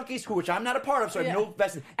 Screen Junkies, which I'm not a part of, so I have no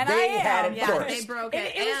vested. They had it first. They broke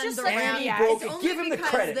it. It was just like Randy broke it. Give him the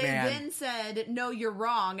credit, they man. They then said, no, you're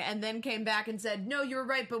wrong, and then came back and said, no, you're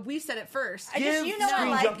right, but we said it first.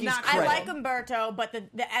 I like Umberto, but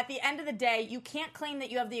at the end of the day, you can't claim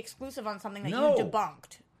that you have the exclusive on something that you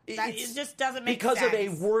debunked. It just doesn't make sense. Because of a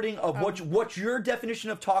wording of what your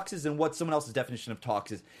definition of talks is and what someone else's definition of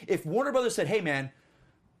talks is. If Warner Brothers said, hey, man,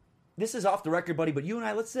 this is off the record, buddy, but you and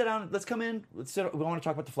I, let's sit down, let's come in, we want to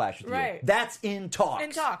talk about The Flash with you. That's in talks.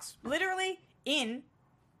 In talks. Literally in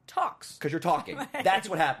talks. Because you're talking. That's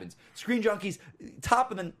what happens. Screen Junkies, top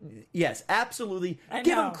of the... Yes, absolutely.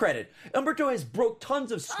 Give him credit. Umberto has broke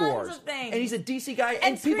tons of scores. Tons of things. And he's a DC guy,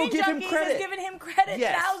 and people give him credit. Has given him credit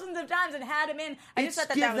thousands of times and had him in. I just thought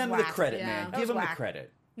that was Give them the credit, man. Give them the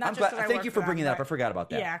credit. I'm glad. Thank you for bringing that up. I forgot about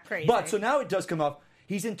that. Yeah, crazy. But, so now it does come up.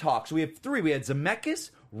 He's in talks. So we have three. We had Zemeckis,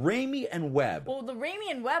 Raimi, and Webb. Well, the Raimi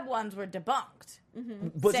and Webb ones were debunked.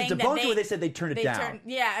 Mm-hmm. Was it debunked or they said they turned it down?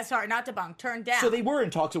 Not debunked, turned down. So they were in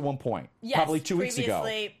talks at one point. Yes, probably 2 weeks ago.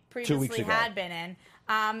 2 weeks ago. Had been in.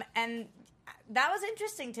 And that was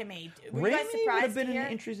interesting to me. Were you guys surprised would have been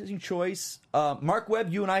an interesting choice. Mark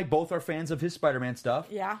Webb, you and I both are fans of his Spider-Man stuff.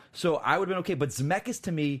 Yeah. So I would have been okay. But Zemeckis,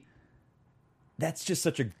 to me, that's just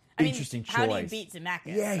such an interesting choice. How do you beat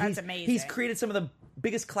Zemeckis? Yeah, that's amazing. He's created some of the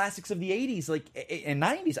biggest classics of the 80s and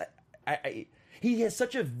 90s. He has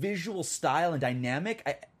such a visual style and dynamic.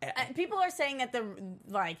 People are saying that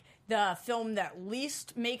the film that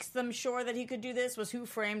least makes them sure that he could do this was Who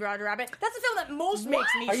Framed Roger Rabbit. That's the film that most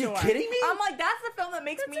makes me sure. Are you kidding me? I'm like, that's the film that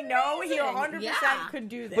makes me know he 100% could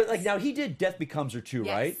do this. But now he did Death Becomes Her too,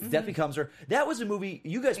 right? Mm-hmm. Death Becomes Her. That was a movie.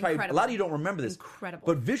 You guys probably a lot of you don't remember this. Incredible.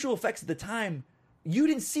 But visual effects at the time you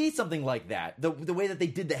didn't see something like that. The way that they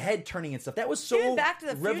did the head turning and stuff. That was so Even Back to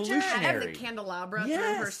the Future, revolutionary. And the candelabra through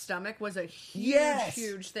her stomach was a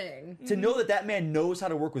huge thing. To know that man knows how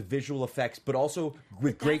to work with visual effects, but also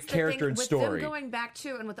with great character and story. With them going back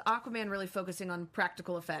to, and with Aquaman really focusing on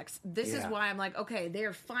practical effects, this is why I'm like, okay,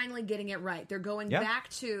 they're finally getting it right. They're going back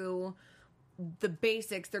to the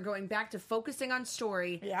basics. They're going back to focusing on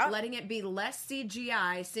story, letting it be less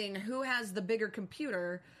CGI, seeing who has the bigger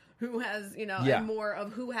computer, who has, and more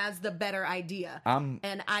of who has the better idea.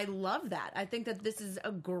 And I love that. I think that this is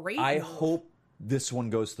a great move. Hope this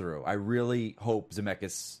one goes through. I really hope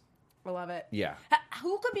Zemeckis... I love it. Yeah.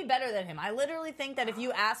 Who could be better than him? I literally think that if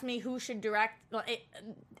you ask me who should direct,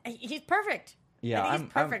 he's perfect. Yeah, I think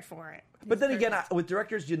he's perfect for it. But then again, with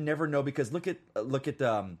directors, you never know, because look at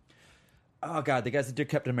the guys that did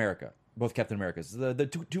Captain America. Both Captain Americas, the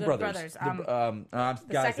two brothers.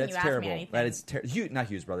 Guys, that's terrible. That is not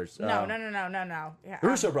Hughes brothers. No. Yeah,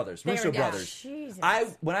 Russo brothers. Russo brothers. Jesus.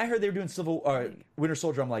 When I heard they were doing Winter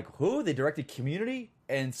Soldier, I'm like, who? They directed Community,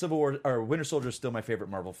 and Civil War or Winter Soldier is still my favorite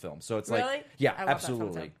Marvel film. So it's really? like, yeah, I love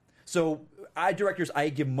absolutely. So directors I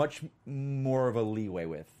give much more of a leeway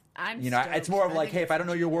with. Stoked. It's more of like, hey, if I don't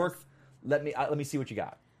know your work, let me see what you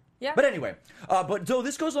got. Yeah. But anyway, so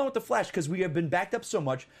this goes on with The Flash because we have been backed up so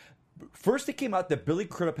much. First, it came out that Billy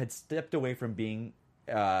Crudup had stepped away from being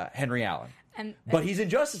Henry Allen. But he's in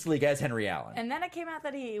Justice League as Henry Allen. And then it came out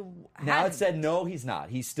that he Now it said, no, he's not.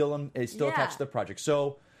 He's still attached to the project.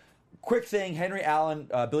 So, quick thing, Henry Allen,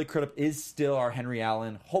 Billy Crudup is still our Henry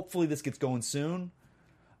Allen. Hopefully this gets going soon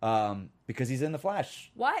because he's in The Flash.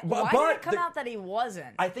 Why did it come out that he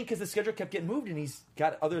wasn't? I think because the schedule kept getting moved and he's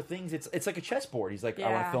got other things. It's like a chessboard. He's like,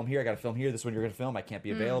 I want to film here, I got to film here. This one you're going to film, I can't be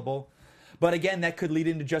available. But again, that could lead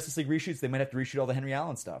into Justice League reshoots. They might have to reshoot all the Henry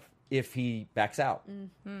Allen stuff if he backs out.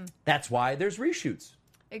 Mm-hmm. That's why there's reshoots.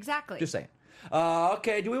 Exactly. Just saying.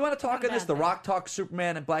 Okay, do we want to talk on this? The Rock talk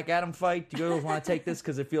Superman and Black Adam fight? Do you guys want to take this?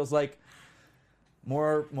 Because it feels like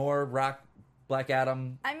more Rock, Black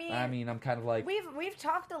Adam. I mean, I'm kind of like... We've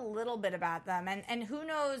talked a little bit about them. And who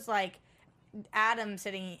knows, like... Johnny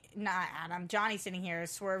sitting here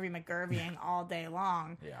swervy McGurvying all day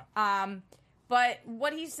long. Yeah. But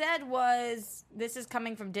what he said was, this is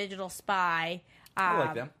coming from Digital Spy. I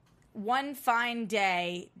like them. One fine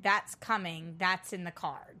day, that's coming. That's in the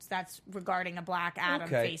cards. That's regarding a Black Adam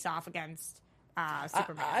face-off against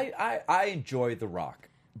Superman. I enjoy The Rock.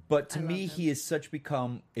 But to me, he has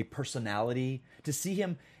become a personality. To see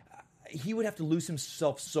him, he would have to lose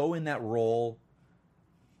himself so in that role.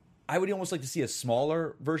 I would almost like to see a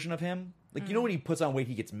smaller version of him. Like, you know when he puts on weight,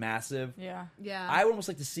 he gets massive? Yeah. I would almost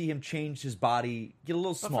like to see him change his body, get a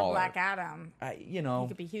little smaller. For Black Adam, he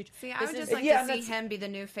could be huge. See, I would just like to see him be the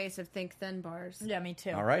new face of Think Thin bars. Yeah, me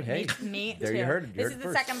too. All right, hey. Me there too. You heard it. This is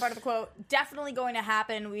the second part of the quote. Definitely going to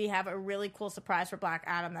happen. We have a really cool surprise for Black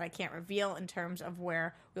Adam that I can't reveal in terms of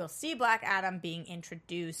where we'll see Black Adam being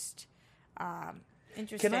introduced.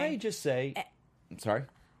 Interesting. Can I just say... I'm sorry?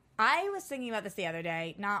 I was thinking about this the other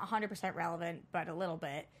day. Not 100% relevant, but a little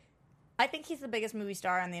bit. I think he's the biggest movie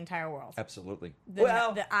star in the entire world. Absolutely.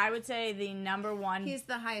 I would say the number one. He's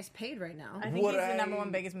the highest paid right now. I think he's the number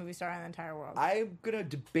one biggest movie star in the entire world. I'm going to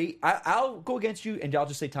debate. I'll go against you, and I'll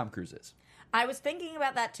just say Tom Cruise is. I was thinking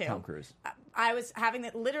about that, too. Tom Cruise. I was having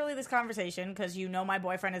literally this conversation, because my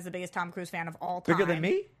boyfriend is the biggest Tom Cruise fan of all time. Bigger than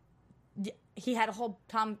me? He had a whole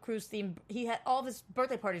Tom Cruise theme. He had all of his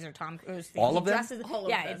birthday parties are Tom Cruise themed. All of them?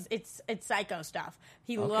 It's psycho stuff.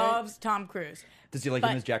 He loves Tom Cruise. Does he like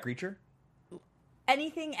him as Jack Reacher?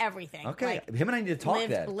 Anything, everything. Okay, him and I need to talk.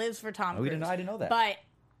 Lives for Tom Cruise. I didn't know that. But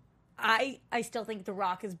I still think The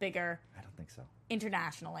Rock is bigger. I don't think so.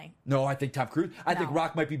 Internationally. No, I think Tom Cruise. I think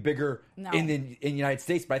Rock might be bigger in the United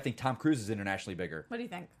States, but I think Tom Cruise is internationally bigger. What do you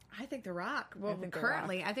think? I think The Rock. Well,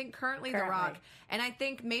 currently The Rock, and I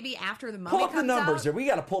think maybe after the Mummy pull up comes the numbers. out, we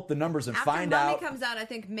got to pull up the numbers and find out. out. After Mummy comes out, I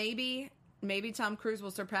think maybe Tom Cruise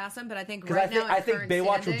will surpass him, but I think I think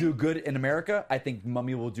Baywatch will do good in America. I think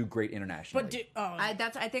Mummy will do great internationally. I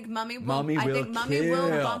think Mummy will. Mummy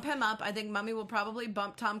will bump him up. I think Mummy will probably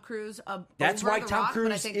bump Tom Cruise up. That's why The Tom Rock,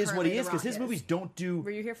 Cruise is what he is, because his movies don't do.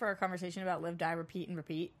 Were you here for our conversation about Live, Die, Repeat, and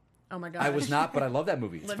Repeat? Oh my god! I was not, but I love that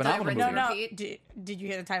movie. It's a phenomenal movie. No. Did you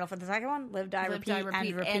hear the title for the second one? Live, Die,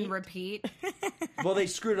 Repeat, and Repeat. Well, they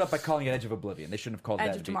screwed it up by calling it Edge of Oblivion. They shouldn't have called it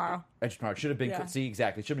Edge of Tomorrow. Edge of Tomorrow should have been. See,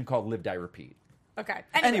 exactly. It should have been called Live, Die, Repeat. Okay.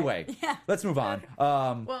 Anyway, let's move on.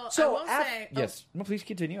 Well, so I will say, yes. Well, please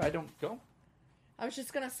continue. I don't go. I was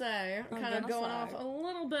just gonna say, kind of going off a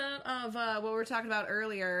little bit of what we were talking about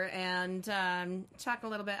earlier, and talking a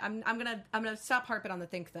little bit. I'm gonna stop harping on the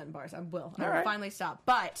think thin bars. I will. I will finally stop.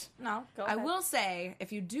 But go I ahead. will say,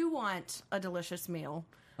 if you do want a delicious meal.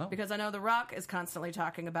 Because I know The Rock is constantly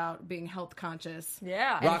talking about being health conscious.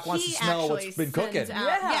 Yeah. And Rock wants to smell what's been cooking.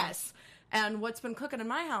 Yes. And what's been cooking in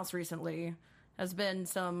my house recently has been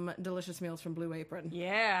some delicious meals from Blue Apron.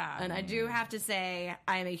 Yeah. And I do have to say,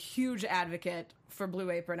 I am a huge advocate for Blue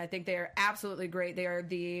Apron. I think they are absolutely great. They are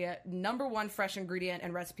the #1 fresh ingredient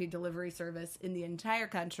and recipe delivery service in the entire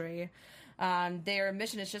country. Their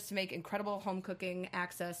mission is just to make incredible home cooking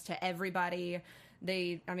access to everybody.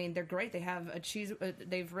 They're great. They have a cheese.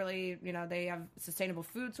 They've really, they have sustainable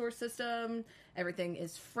food source system. Everything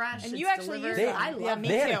is fresh. And it's you actually delivered. use them. I love me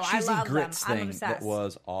They had too. a cheesy I love grits them. I'm thing obsessed. that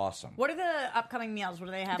was awesome. What are the upcoming meals? What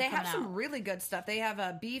do they have? They have coming some out? really good stuff. They have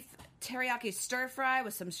a beef teriyaki stir fry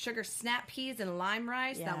with some sugar snap peas and lime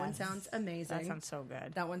rice. That one Yes. sounds amazing. That sounds so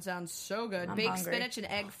good. That one sounds so good. I'm Baked hungry. spinach and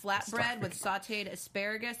egg flatbread with sautéed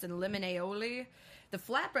asparagus and lemon aioli. The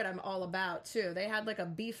flatbread I'm all about, too. They had like a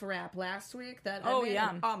beef wrap last week.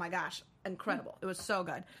 Yum. Oh, my gosh. Incredible. It was so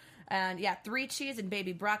good. And, 3 cheese and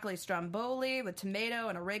baby broccoli stromboli with tomato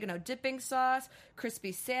and oregano dipping sauce,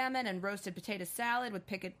 crispy salmon and roasted potato salad with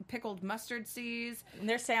pickled mustard seeds. And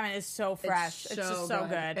their salmon is so fresh. It's just so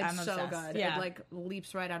good. It's I'm so obsessed. good. Yeah. It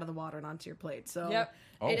leaps right out of the water and onto your plate. So Yep.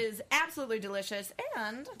 it is absolutely delicious.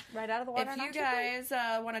 And Right out of the water. if and you onto your plate.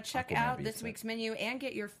 guys want to check Aquaman out beats this it. week's menu and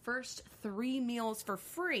get your first 3 meals for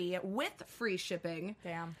free with free shipping,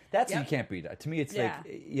 Damn. That's you can't beat. To me, it's Yeah.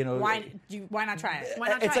 like, Why not try it? Why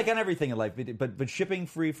not it's try like it? on everything in life, but shipping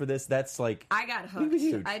free for this, that's like I got hooked.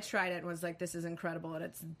 Huge. I tried it and was like, this is incredible, and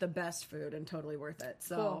it's the best food and totally worth it.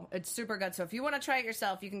 So Cool. it's super good. So if you want to try it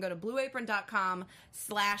yourself, you can go to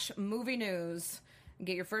blueapron.com/movie news.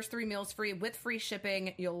 Get your first 3 meals free with free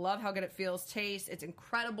shipping. You'll love how good it feels, tastes. It's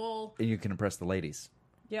incredible. you can impress the ladies.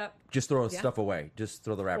 Yep. Just throw stuff away. Just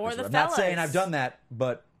throw the wrappers Or the away. I'm not saying fellas. I've done that,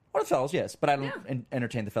 but or the fellas, yes, but I don't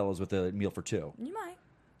entertain the fellas with a meal for 2. You might.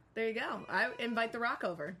 There you go. I invite The Rock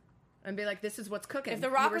over and be like, this is what's cooking. If The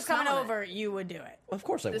You Rock were was coming smelling it. over, you would do it. Of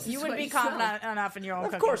course I would. This is You would what be you smell. confident enough in your own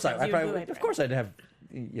Of cooking course I skills. You would probably do would. it. Of course I'd have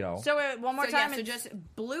So one more So, time. so just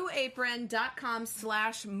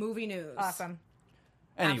blueapron.com/movie news. Awesome.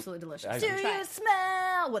 Absolutely delicious. Do Try you it.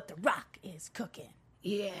 smell what The Rock is cooking?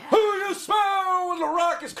 Yeah. Who you smell when the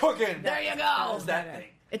Rock is cooking? There you go. that thing.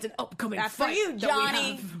 It's an upcoming That's for fight you, that we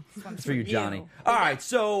Johnny. have. It's for you, Johnny. All right,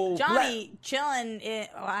 so Johnny chilling.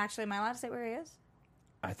 Actually, am I allowed to say where he is?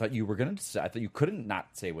 I thought you were gonna say. I thought you couldn't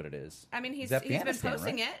not say what it is. I mean, he's It's been Afghanistan,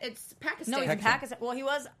 posting right? it. It's Pakistan. No, he's in Pakistan. Pakistan.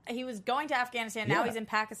 Well, he was going to Afghanistan. Now Yeah. he's in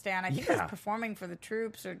Pakistan. I think Yeah. he's performing for the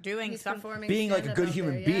troops or doing He's something. performing Being like a stand-up good out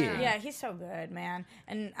human there, being. Yeah, he's so good, man.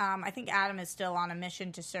 And I think Adam is still on a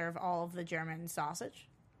mission to serve all of the German sausage.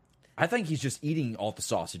 I think he's just eating all the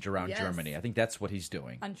sausage around Yes. Germany. I think that's what he's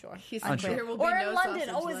doing. Unsure. He's Unsure. there will be Or no in London.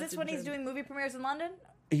 sausage Oh, is left this in when he's Germany. doing movie premieres in London?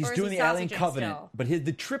 He's Or is doing he the Alien sausaging Covenant, still? but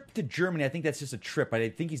the trip to Germany, I think that's just a trip. I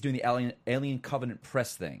think he's doing the Alien Covenant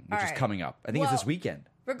press thing, which All is right. coming up. I think it's Well- this weekend.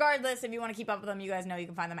 Regardless, if you want to keep up with them, you guys know you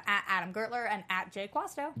can find them at Adam Gertler and at Jay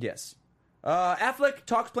Quasto. Yes. Affleck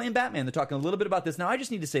talks playing Batman. They're talking a little bit about this. Now, I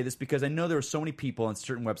just need to say this because I know there were so many people on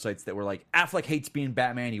certain websites that were like, Affleck hates being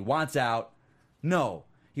Batman. He wants out. No.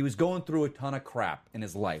 He was going through a ton of crap in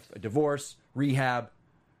his life. A divorce, rehab.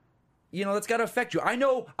 That's got to affect you. I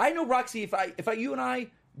know, Roxy, if you and I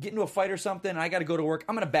get into a fight or something and I got to go to work,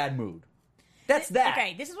 I'm in a bad mood. That's that.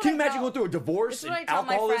 Okay, this is what Can you I imagine tell- going through a divorce This is what I and tell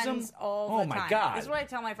my alcoholism? friends all Oh the my time. God. This is what I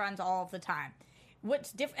tell my friends all of the time.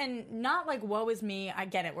 What's different, and not like woe is me. I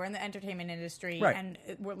get it. We're in the entertainment industry, Right. and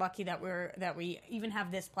we're lucky that we even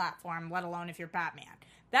have this platform. Let alone if you're Batman.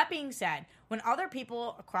 That being said, when other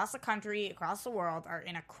people across the country, across the world, are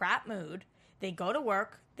in a crap mood, they go to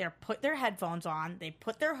work. They put their headphones on. They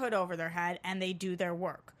put their hood over their head, and they do their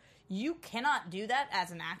work. You cannot do that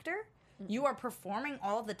as an actor. You are performing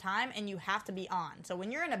all the time, and you have to be on. So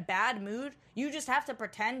when you're in a bad mood, you just have to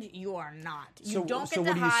pretend you are not. You So- don't get so to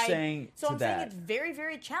what are you hide. saying So to I'm that? saying it's very,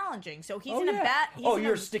 very challenging. So he's Oh, in a yeah. bad. Oh,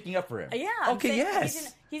 you're sticking up for him. Yeah. I'm Okay, saying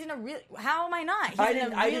yes. He's in a real. How am I not? He's I in a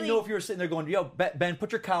didn't really, know if you were sitting there going, yo, Ben,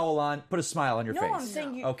 put your cowl on, put a smile on your face. No, I'm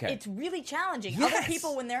saying you, Okay. it's really challenging. Yes. Other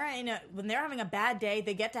people, when they're having a bad day,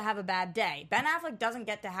 they get to have a bad day. Ben Affleck doesn't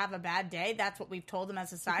get to have a bad day. That's what we've told him as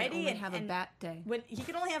society. only have a bat day. When he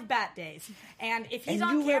can only have bat days, and if he's And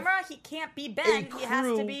on you have camera, he can't be Ben. He has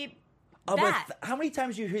to crew be of that. how many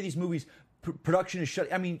times do you hear these movies? Production is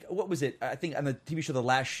shut. I mean, what was it? I think on the TV show The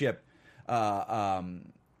Last Ship,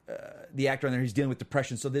 the actor on there, he's dealing with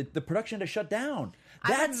depression, so the production had to shut down.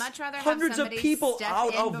 I would much rather have hundreds of somebody people step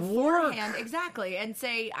out in of work. beforehand, exactly, and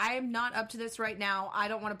say, I am not up to this right now. I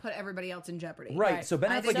don't want to put everybody else in jeopardy. Right. So Ben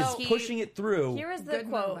Affleck is pushing it through. Here is the Good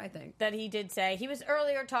quote move, I think. that he did say. He was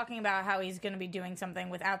earlier talking about how he's going to be doing something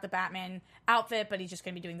without the Batman outfit, but he's just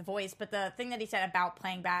going to be doing the voice. But the thing that he said about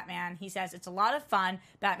playing Batman, he says, it's a lot of fun.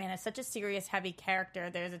 Batman is such a serious, heavy character.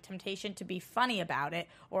 There's a temptation to be funny about it,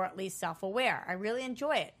 or at least self-aware. I really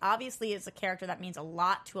enjoy it. Obviously, it's a character that means a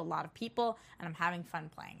lot to a lot of people, and I'm having fun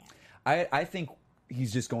playing it. I think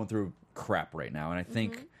he's just going through crap right now, and I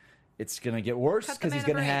think it's going to get worse because he's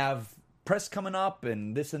going to have press coming up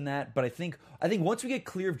and this and that. But I think once we get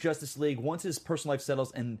clear of Justice League, once his personal life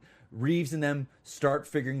settles, and Reeves and them start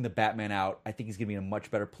figuring the Batman out, I think he's going to be in a much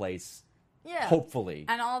better place. Yeah. Hopefully,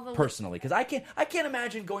 and all the personally, because I can't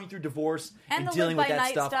imagine going through divorce and the dealing with that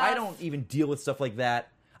live-by-night stuff. I don't even deal with stuff like that.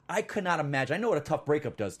 I could not imagine. I know what a tough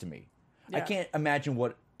breakup does to me. Yeah. I can't imagine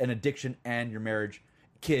what an addiction and your marriage,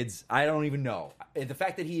 kids. I don't even know. The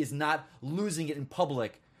fact that he is not losing it in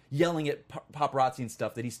public, yelling at paparazzi and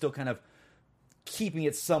stuff, that he's still kind of keeping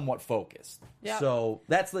it somewhat focused. Yep. So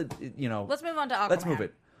that's Let's move on to Aquaman. Let's move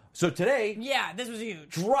it. So today, yeah, this was huge.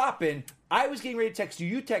 Dropping. I was getting ready to text you.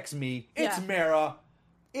 You text me. It's Mara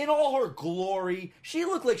in all her glory. She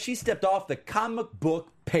looked like she stepped off the comic book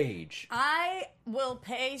page. I will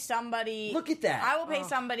pay somebody. Look at that. I will pay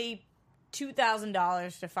somebody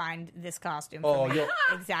 $2,000 to find this costume. For me.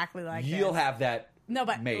 Exactly like this. You'll have that. No,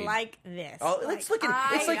 but made. like this. Oh, it's like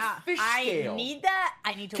fish scale. I need that.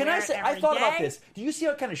 I need to Can wear I it say? every I thought day. about this. Do you see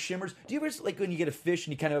how it kind of shimmers? Do you ever like when you get a fish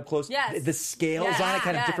and you kind of up close? Yes. The scales on it,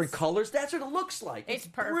 kind of Yes. different colors. That's what it looks like. It's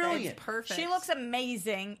perfect. Brilliant. It's perfect. She looks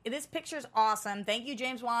amazing. This picture's awesome. Thank you,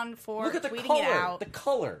 James Wan, for Look at the tweeting color. it out. The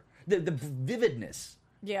color. The vividness.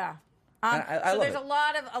 Yeah. I so love there's it.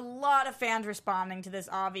 a lot of fans responding to this,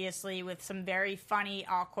 obviously, with some very funny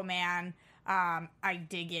Aquaman. I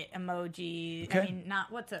dig it emoji. Okay. I mean,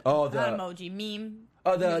 not what's it? Oh, not emoji meme.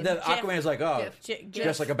 Oh, the GIF. Aquaman is like, oh, GIF.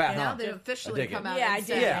 just like a bat. Now Huh? they I officially dig come it. out Yeah, I and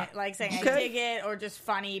dig say, Yeah. it. Like saying Okay. I dig it, or just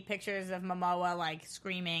funny pictures of Momoa like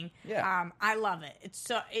screaming. Yeah. I love it.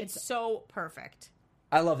 It's so perfect.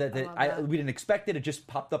 I love that. love that. We didn't expect it. It just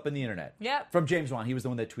popped up in the internet. Yep. From James Wan. He was the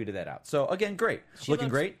one that tweeted that out. So, again, great. Looking looks-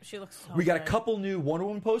 great. she looks so We got a good. couple new Wonder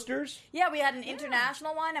Woman posters. Yeah, we had an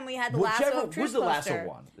international one, and we had the Whichever- Lasso of Truth who's the Lasso poster.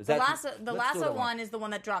 one? Is The that- Lasso, let's do Lasso that one one. is the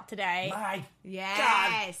one that dropped today. My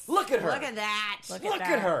Yes. God. Look at her. Look at that. Look Look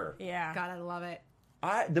that. at her. Yeah. God, I love it.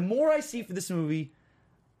 The more I see for this movie,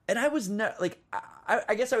 and I was not like,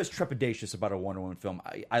 I guess I was trepidatious about a Wonder Woman film.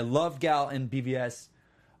 I love Gal and BVS.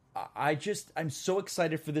 I'm so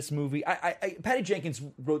excited for this movie. Patty Jenkins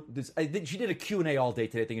wrote this. I think she did a Q&A all day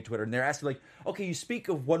today, I think, on Twitter, and they're asking like, okay, you speak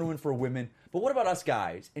of Wonder Woman for women, but what about us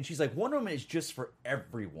guys? And she's like, Wonder Woman is just for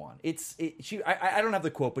everyone. I don't have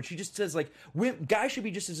the quote, but she just says like, guys should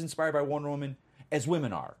be just as inspired by Wonder Woman as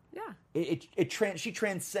women are. Yeah. She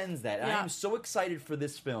transcends that. And Yeah. I am so excited for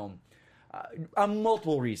this film. On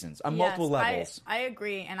multiple reasons, on multiple levels. I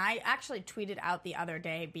agree, and I actually tweeted out the other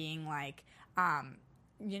day being like,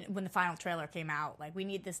 when the final trailer came out, like, we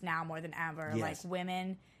need this now more than ever. Yes. Like,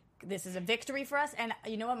 women, this is a victory for us. And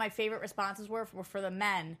you know what my favorite responses were for the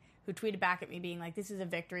men who tweeted back at me being like, this is a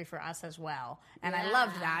victory for us as well. And I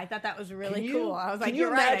loved that. I thought that was really cool. I was like,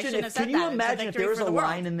 you're right, I shouldn't have said that. Can you It's a imagine if victory there was for a the world.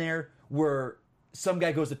 line in there where some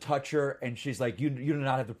guy goes to touch her and she's like, you do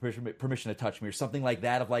not have the permission to touch me, or something like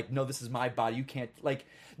that, of like, no, this is my body, you can't, like,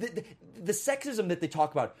 the sexism that they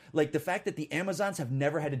talk about, like the fact that the Amazons have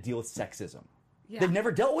never had to deal with sexism. Yeah. They've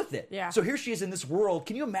never dealt with it. Yeah. So here she is in this world.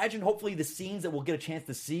 Can you imagine, hopefully, the scenes that we'll get a chance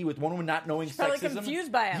to see with Wonder Woman not knowing She's probably sexism?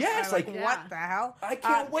 confused by it. Yes, like, like, what the hell? I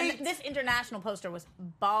can't and wait. This international poster was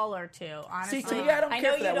baller too. Honestly, to me, I don't care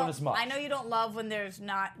know for you that one don't- as much. I know you don't love when there's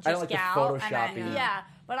not just I don't like the Gal. photoshopping. Yeah,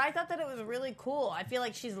 but I thought that it was really cool. I feel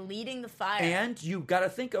like she's leading the fire. And you got to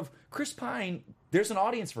think of Chris Pine. There's an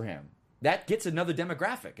audience for him. That gets another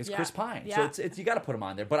demographic. It's Yeah. Chris Pine. Yeah. So it's you got to put him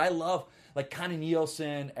on there. But I love like Connie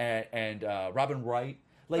Nielsen and Robin Wright.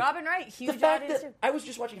 Like, Robin Wright, huge the fact audience that too. I was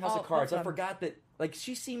just watching House Oh, of Cards. both of I them. forgot that like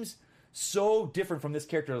she seems so different from this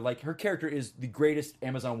character. Like her character is the greatest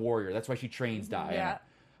Amazon warrior. That's why she trains Diana. Yeah.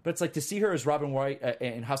 But it's like to see her as Robin Wright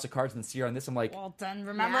in House of Cards and then see her on this. I'm like, Well, then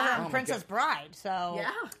remember Yeah. her Oh in my Princess Bride. So Yeah.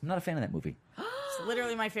 I'm not a fan of that movie. it's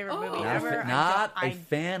literally my favorite movie Not a ever. Not, not I a don't-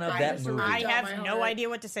 fan of I that just movie. I Got have my no heart. idea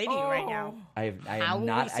what to say to you right now. I How am will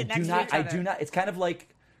not. we sit I next do to not. each I other? do not. It's kind of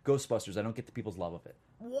like Ghostbusters. I don't get the people's love of it.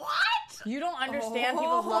 What? You don't understand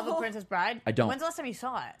people's love of Princess Bride? I don't. When's the last time you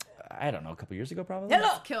saw it? I don't know. A couple years ago, probably. Hello,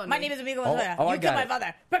 killing my me. name is Amigo Oh, Montoya. I You got killed my it.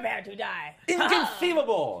 father. Prepare to die.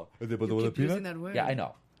 Inconceivable. You keep using that word. Yeah, I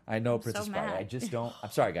know. I know Princess so Bride. mad. I just don't.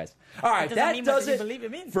 I'm sorry, guys. All right, doesn't that mean what does you it believe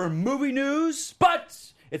it means. for movie news. But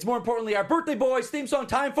it's more importantly our birthday boys theme song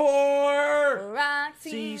time for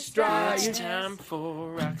Roxy Strikes. It's time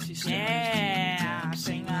for Roxy Strikes. Yeah,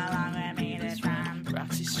 sing along with me this time.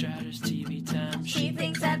 Roxy Stratters TV time. She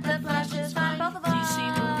thinks that the flush is fine, both of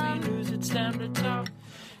DC movie news, it's time to talk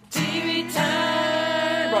TV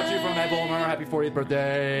time. Brought to you from Matt Bulmer. Happy 40th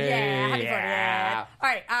birthday. Yeah, happy 40th. All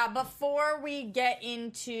right, before we get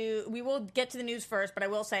into... We will get to the news first, but I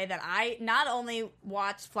will say that I not only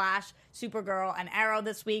watched Flash, Supergirl, and Arrow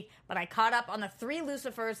this week, but I caught up on the 3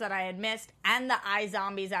 Lucifers that I had missed and the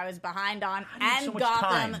iZombies I was behind on, and so much Gotham.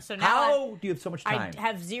 time? So now How do you have so much time? I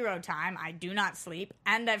have 0 time. I do not sleep,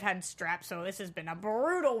 and I've had strep, so this has been a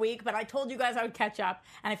brutal week, but I told you guys I would catch up,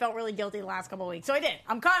 and I felt really guilty the last couple of weeks. So I did.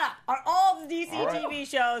 I'm caught up on all the DC TV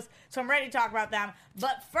shows, so I'm ready to talk about them.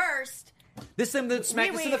 But first... This thing that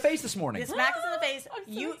smacked us in the face this morning. This smacked us in the face.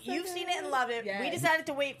 You've seen it and loved it. Yes. We decided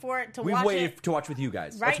to wait for it to We watch waited it to watch with you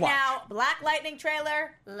guys. right Let's watch. now. Black Lightning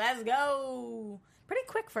trailer. Let's go. Pretty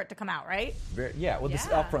quick for it to come out, right? This Yeah.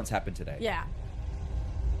 upfronts happened today. Yeah.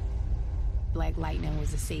 Black Lightning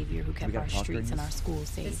was a savior who kept gotta our talk during streets and this? our schools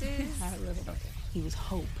safe. This is He was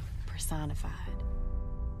hope personified.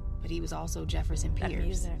 But he was also Jefferson That Pierce,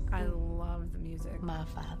 music. I love the music. my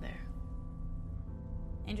father.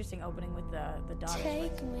 Interesting opening with the daughter.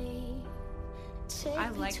 Take me. I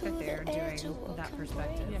like that they're doing that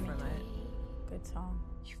perspective Yeah, me from too. it. Good song.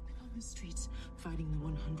 You've been on the streets fighting the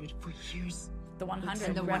 100 for years. The 100.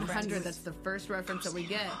 And the reference. 100, that's the first reference that we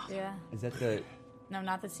get. Yeah. Is that the... No,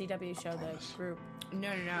 not the CW show, the group.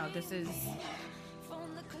 No, this is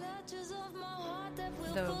From the clutches of my heart that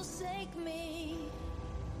will The- forsake me.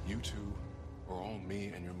 You two are all me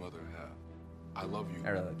and your mother have. I love you I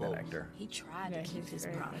really like both. that actor. He tried Yeah, to keep he's his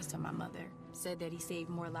great. promise to my mother. Said that he saved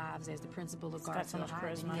more lives as the principal of got so Garfield much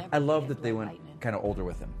High than charisma. he ever I love did that they Black went Lightning. kind of older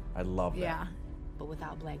with him. I love that. yeah. But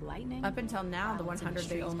without Black Lightning, Up until now, the violence in 100 they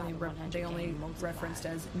streets by only the 100 they only gang multiplied. referenced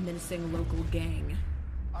as menacing local gang.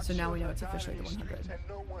 So now we know it's officially the 100. And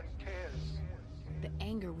no one cares. the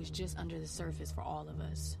anger was just under the surface for all of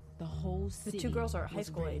us. The whole The city. 2 girls are high was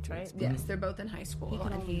school ready age, to right? explode. Yes, they're both in high school, He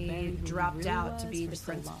could and only bury he who he dropped really out to was be for the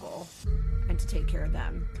so long. principal and to take care of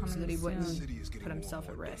them so Coming that he soon. wouldn't The city is getting put more himself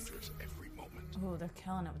and at more risk. dangerous every moment. Ooh, they're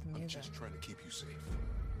killing it with the I'm music. just trying to keep you safe.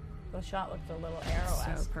 The shot looked a little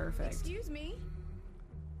arrow-esque. So perfect. Excuse me.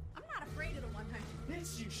 I'm not afraid of the 100.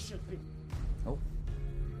 Yes, you should be. Oh.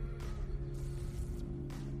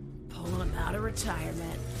 Pulling him out of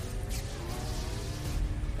retirement.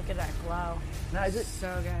 Look at that glow. Now, is it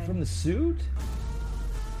So good. from the suit?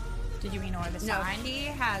 Did you ignore the No, sign? he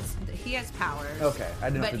has powers. Okay. I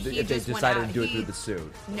didn't know But if, he if they just went decided out- to do it he- through the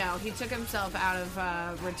suit. No, he took himself out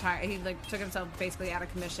of retire. He took himself basically out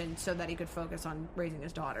of commission so that he could focus on raising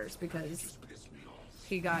his daughters because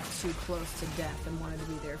he got too close to death and wanted to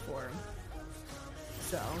be there for him.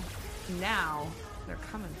 So now they're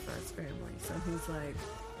coming for his family. So he's like,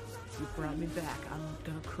 "You brought me back. I'm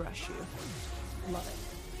gonna crush you." Love it.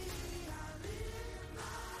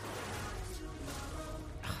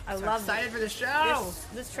 I So love excited for the show.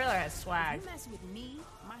 This trailer has swag. You mess with me,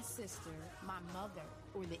 my sister, my mother,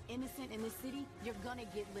 or the innocent in the city, you're gonna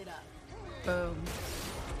get lit up. Boom.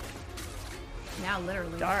 Now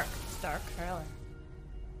literally. Dark. It's dark trailer.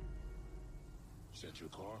 Sent you a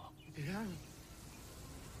car? Yeah.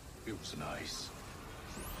 It was nice.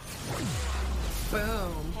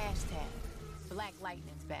 Boom. Hashtag Black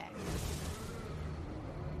Lightning's back.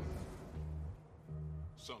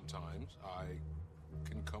 Sometimes I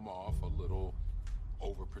can come off a little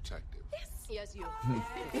overprotective. Yes, you.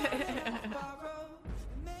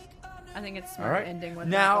 I think it's All smart right. ending with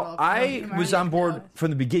Now, that I little was on board from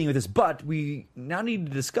the beginning with this, but we now need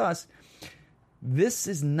to discuss this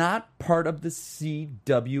is not part of the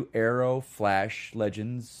CW Arrow, Flash,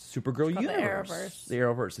 Legends, Supergirl called the universe. Arrowverse. The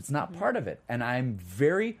Arrowverse. It's not part of it. And I'm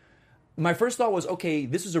very... My first thought was, okay,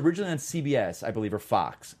 this was originally on CBS, I believe, or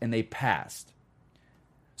Fox, and they passed.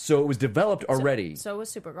 So it was developed already. So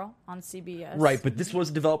was Supergirl on CBS. Right, but this was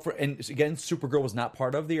developed for... And again, Supergirl was not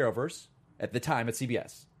part of the Arrowverse at the time at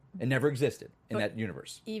CBS. It never existed in that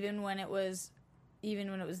universe. Even when it was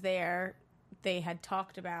there, they had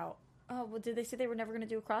talked about. Oh, well, did they say they were never going to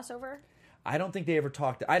do a crossover? I don't think they ever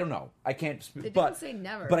talked. I don't know. I can't. They didn't but say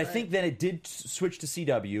never, But I but- think that it did switch to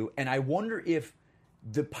CW, and I wonder if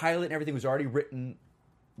the pilot and everything was already written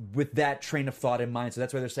with that train of thought in mind. So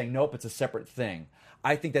that's why they're saying nope, it's a separate thing.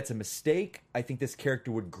 I think that's a mistake. I think this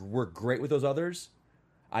character would work great with those others.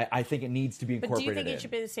 I think it needs to be But do incorporated you think in. it should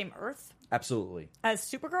be the same Earth Absolutely, as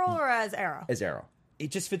Supergirl or as Arrow? as Arrow. It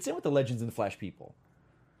just fits in with the Legends and the Flash people.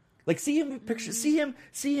 Like, see him with pictures. See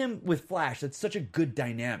him with Flash. That's such a good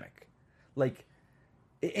dynamic. Like,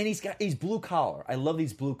 and he's blue collar. I love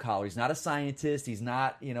these blue collar. He's not a scientist. He's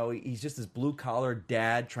not, he's just this blue collar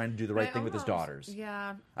dad trying to do the right thing with his daughters.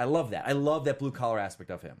 Yeah. I love that. I love that blue collar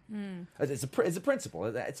aspect of him. It's a principle.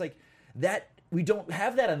 It's like that. We don't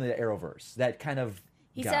have that in the Arrowverse. That kind of.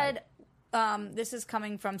 He guy. said, this is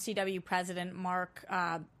coming from CW president Mark.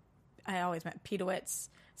 I always meant Pedowitz.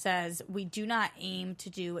 Says we do not aim to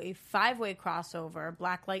do a 5-way crossover.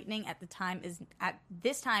 Black Lightning at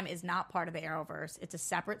this time is not part of the Arrowverse. It's a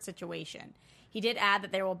separate situation. He did add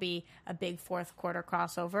that there will be a big fourth quarter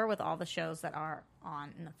crossover with all the shows that are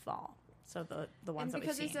on in the fall. So the ones and that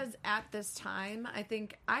we've seen. Because he says at this time,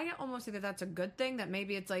 I almost think that that's a good thing. That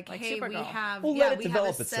maybe it's like hey, Supergirl. we have let it we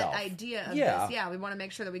develop have a set itself. idea of Yeah. this. Yeah, we want to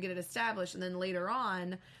make sure that we get it established, and then later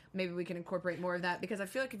on. Maybe we can incorporate more of that because I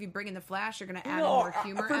feel like if you bring in the Flash, you're going to add a more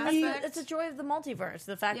humor aspect. It's a joy of the multiverse.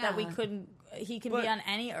 The fact that he can be on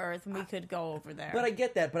any Earth and we could go over there. But I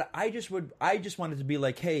get that. But I just wanted to be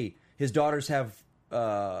like, hey, his daughters have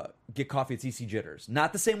get coffee at CC Jitters.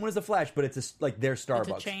 Not the same one as the Flash, but it's like their Starbucks.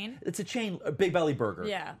 It's a chain. It's a chain. A Big Belly Burger.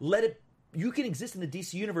 Yeah. Let it. You can exist in the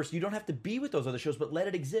DC universe. You don't have to be with those other shows, but let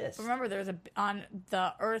it exist. Remember, there's on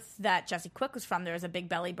the Earth that Jesse Quick was from. There's a Big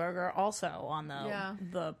Belly Burger also on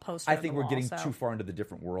the poster. I think we're getting so. too far into the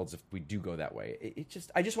different worlds if we do go that way.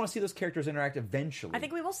 I just want to see those characters interact eventually. I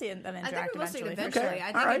think we will see them interact I think we will eventually. see it eventually. Okay.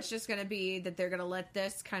 I think it's just going to be that they're going to let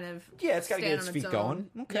this kind of it's got to get its stand on feet own. going.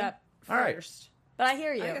 Okay, Yep. all right. First. But I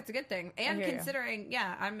hear you. I think that's a good thing. And hear you. considering,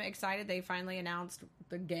 I'm excited they finally announced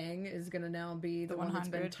the gang is going to now be the one that's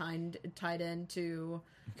been 100. tied into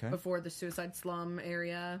before the Suicide Slum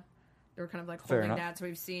area. They were kind of like Fair holding enough. that. So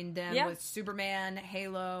we've seen them with Superman,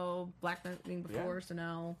 Halo, Black Lightning before, so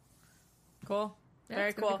now. Cool. Yeah, Very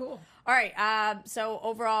it's gonna cool. be cool. All right. So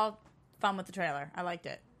overall, fun with the trailer. I liked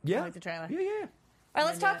it. Yeah. I liked the trailer. Yeah. All right,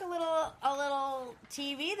 let's talk a little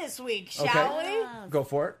TV this week, shall we? Go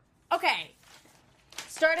for it. Okay.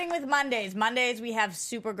 Starting with Mondays. Mondays, we have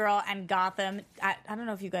Supergirl and Gotham. I don't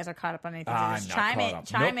know if you guys are caught up on anything. So I'm just not chime caught in. up.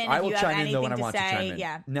 Chime Nope. in I if will you have chime in anything though when I to want say. to chime in.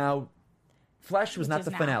 Yeah. Now, Flash was Which not is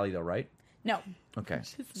the now. finale though, right? No. Okay.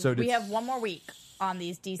 So We have one more week on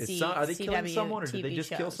these DC are they killing CW someone, or did they TV just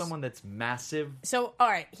kill shows. someone that's massive? So, all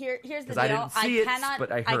right, here's the 'Cause deal. I didn't see it, cannot,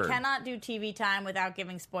 but I heard. cannot do TV time without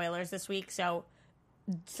giving spoilers this week. So,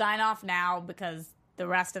 sign off now because the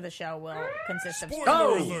rest of the show will consist of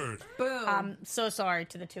spoilers. Boom. I'm so sorry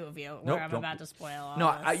to the two of you where I'm about to spoil all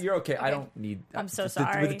No, this. you're okay. I don't need. I'm so with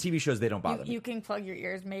sorry. With the TV shows, they don't bother me. You can plug your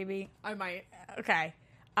ears, maybe. I might. Okay.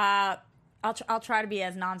 I'll try to be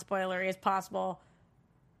as non-spoilery as possible.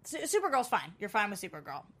 Supergirl's fine. You're fine with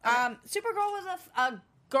Supergirl. Supergirl was a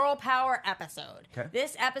girl power episode. Okay.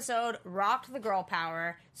 This episode rocked the girl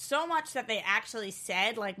power so much that they actually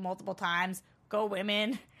said, like, multiple times, go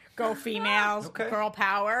women, go females, girl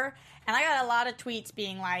power. And I got a lot of tweets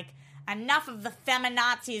being like, enough of the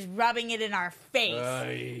feminazis rubbing it in our face.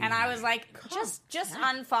 And I was like, just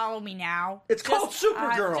unfollow me now. It's called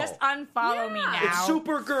Supergirl. Just unfollow me now. It's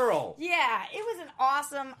Supergirl. Yeah, it was an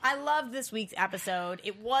awesome. I loved this week's episode.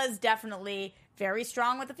 It was definitely very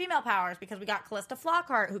strong with the female powers because we got Callista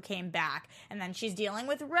Flockhart who came back, and then she's dealing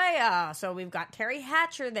with Rhea. So we've got Terry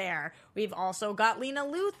Hatcher there. We've also got Lena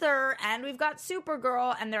Luthor, and we've got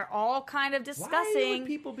Supergirl, and they're all kind of discussing. Why would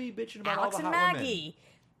people be bitching about Alex all the and hot Maggie.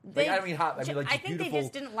 Like, I don't mean hot. I mean, like, I think beautiful. they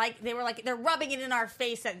just didn't like. They were like, they're rubbing it in our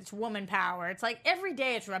face that it's woman power. It's like every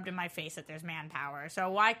day it's rubbed in my face that there's man power. So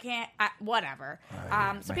why can't whatever?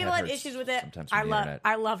 So people had issues with it.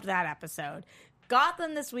 I loved that episode.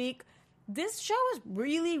 Gotham this week. This show is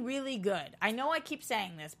really, really good. I know I keep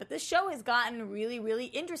saying this, but this show has gotten really, really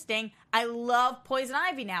interesting. I love Poison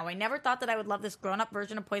Ivy now. I never thought that I would love this grown-up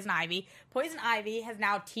version of Poison Ivy. Poison Ivy has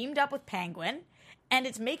now teamed up with Penguin, and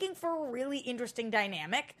it's making for a really interesting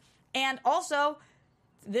dynamic. And also,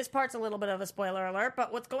 this part's a little bit of a spoiler alert,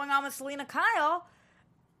 but what's going on with Selena Kyle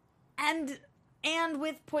and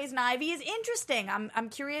with Poison Ivy is interesting. I'm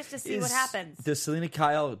curious to see what happens. Does Selena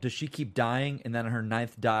Kyle, does she keep dying, and then on her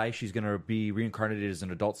 9th die, she's going to be reincarnated as an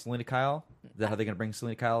adult Selena Kyle? Is that how they're going to bring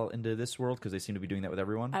Selena Kyle into this world? Because they seem to be doing that with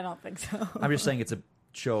everyone. I don't think so. I'm just saying it's a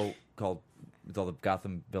show called with all the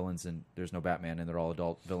Gotham villains, and there's no Batman, and they're all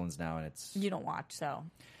adult villains now, and it's... You don't watch, so...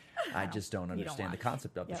 I just don't understand the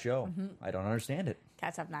concept of the Yep. show. Mm-hmm. I don't understand it.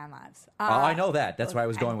 Cats have 9 lives. I know that. That's why I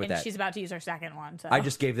was going with and that. She's about to use her second one. So. I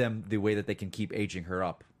just gave them the way that they can keep aging her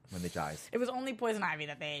up when they die. It was only Poison Ivy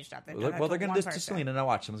that they aged up. Well, they're going to do this to Selena. Now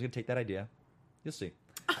watch. Someone's going to take that idea. You'll see.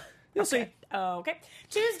 You'll see. Okay.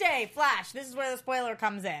 Tuesday, Flash. This is where the spoiler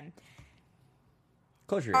comes in.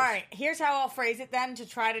 Close your ears. All right. Here's how I'll phrase it then to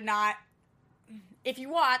try to not... if you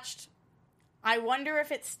watched, I wonder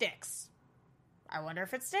if it sticks.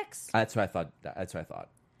 That's what I thought.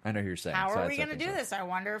 I know who you're saying. How are we going to do this? I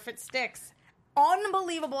wonder if it sticks.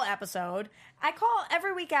 Unbelievable episode.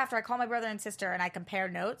 Every week after, I call my brother and sister and I compare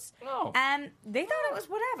notes. Oh. And they thought it was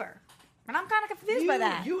whatever. And I'm kind of confused by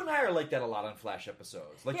that. You and I are like that a lot on Flash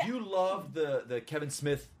episodes. Like, you love the Kevin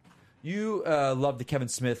Smith. You love the Kevin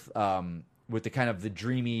Smith with the kind of the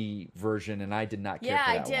dreamy version, and I did not care for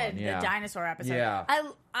that one. Yeah, I did. The dinosaur episode. Yeah.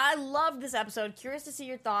 I loved this episode. Curious to see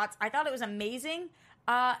your thoughts. I thought it was amazing.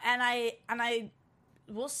 And I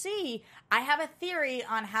we'll see. I have a theory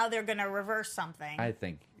on how they're going to reverse something. I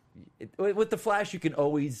think with the Flash, you can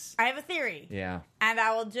always. I have a theory. Yeah. And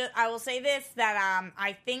I will say this, that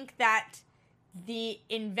I think that the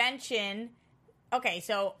invention. Okay,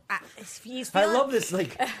 so he's feeling, I love this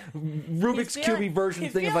like Rubik's Cube version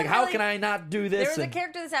thing of like, how can I not do this? There was a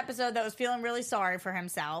character this episode that was feeling really sorry for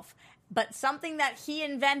himself, but something that he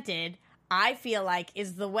invented, I feel like,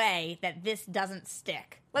 is the way that this doesn't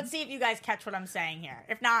stick. Let's see if you guys catch what I'm saying here.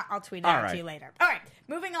 If not, I'll tweet it out to you later. All right,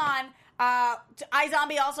 moving on.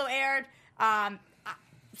 iZombie also aired.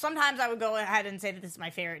 Sometimes I would go ahead and say that this is my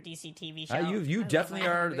favorite DC TV show. You definitely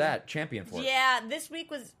are that champion for it. Yeah, this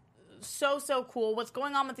week was so cool. What's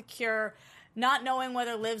going on with the Cure? Not knowing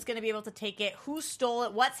whether Liv's going to be able to take it, who stole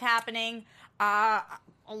it, what's happening. A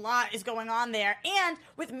lot is going on there. And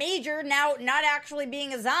with Major now not actually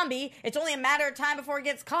being a zombie, it's only a matter of time before he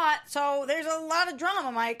gets caught. So there's a lot of drama.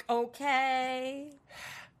 I'm like, okay.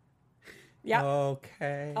 Yep.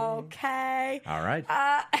 Okay. All right.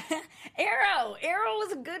 Arrow. Arrow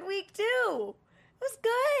was a good week too. It was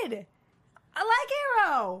good. I like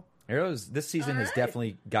Arrow. Arrow's this season has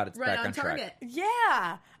definitely got its back on track.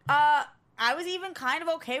 Yeah. I was even kind of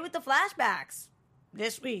okay with the flashbacks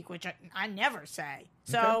this week, which I never say.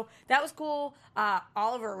 So that was cool.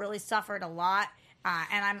 Oliver really suffered a lot.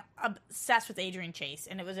 And I'm obsessed with Adrian Chase.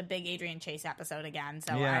 And it was a big Adrian Chase episode again.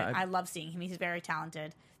 So yeah, I love seeing him. He's very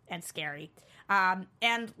talented and scary.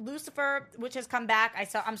 And Lucifer, which has come back.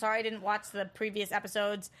 I'm sorry I didn't watch the previous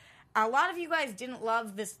episodes. A lot of you guys didn't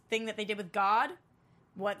love this thing that they did with God.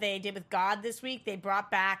 What they did with God this week, they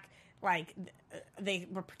brought back, like, they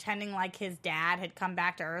were pretending like his dad had come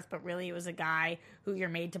back to Earth, but really it was a guy who you're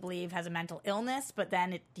made to believe has a mental illness, but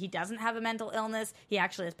then he doesn't have a mental illness. He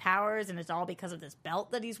actually has powers, and it's all because of this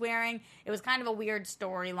belt that he's wearing. It was kind of a weird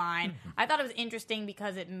storyline. I thought it was interesting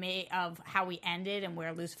because of how we ended and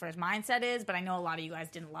where Lucifer's mindset is, but I know a lot of you guys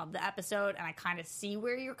didn't love the episode, and I kind of see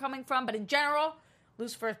where you're coming from, but in general,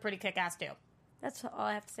 Lucifer is pretty kick-ass too. That's all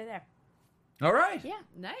I have to say there. All right. Yeah.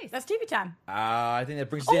 Nice. That's TV time. I think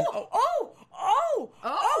that brings us in. Oh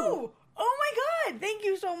my God. Thank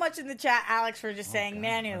you so much in the chat, Alex, for just saying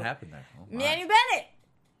Manu. What happened there? Manu Bennett.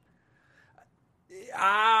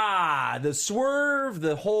 The swerve,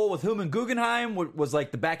 the whole with him and Guggenheim was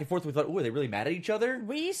like the back and forth. We thought, are they really mad at each other?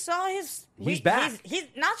 We saw He's back. He's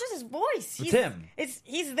not just his voice. It's him.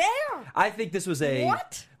 He's there. I think this was a...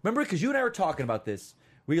 What? Remember, because you and I were talking about this.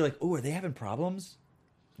 We were like, are they having problems?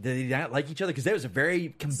 Did they not like each other? Because there was a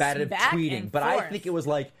very combative tweeting. But I think it was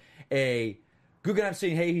like a Guggenheim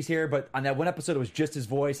saying, hey, he's here. But on that one episode, it was just his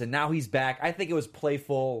voice. And now he's back. I think it was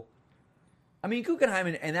playful. I mean, Guggenheim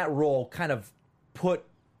and that role kind of put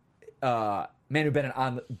Manu Bennett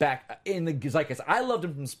back in the zeitgeist. I loved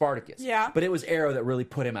him from Spartacus. Yeah. But it was Arrow that really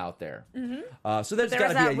put him out there. Mm-hmm. So there's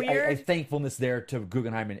got to be a thankfulness there to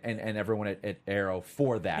Guggenheim and everyone at Arrow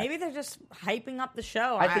for that. Maybe they're just hyping up the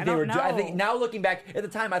show. I think they were. Know. I think now looking back at the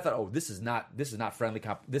time, I thought, this is not friendly.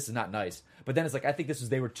 This is not nice. But then it's like I think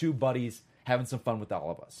they were two buddies having some fun with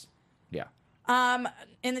all of us. Yeah.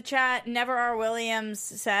 In the chat, Never R. Williams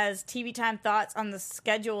says, TV time thoughts on the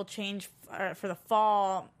schedule change for the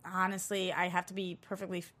fall. Honestly, I have to be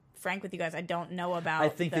perfectly frank with you guys. I don't know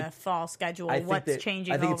about the fall schedule. What's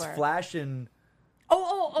changing over? I think it's Flash and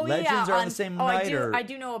Legends are on the same night. I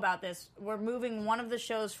do know about this. We're moving one of the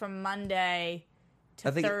shows from Monday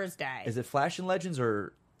to Thursday. Is it Flash and Legends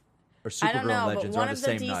or Supergirl I don't know, and Legends but one are on of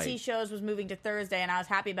the the same DC night? shows was moving to Thursday, and I was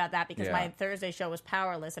happy about that because my Thursday show was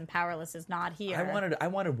Powerless, and Powerless is not here. I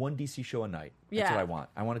wanted one DC show a night. That's what I want.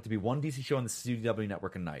 I want it to be one DC show on the CW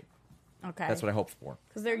network a night. Okay. That's what I hoped for.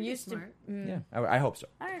 Because they're used to... Yeah, I hope so.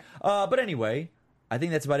 All right. But anyway, I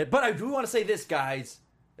think that's about it. But I do want to say this, guys.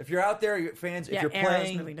 If you're out there, fans, if you're Arrow's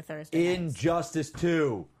playing moving to Thursday Injustice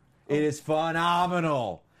 2, it is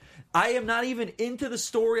phenomenal. I am not even into the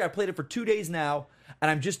story. I played it for 2 days now, and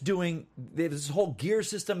I'm just doing this whole gear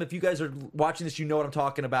system. If you guys are watching this, you know what I'm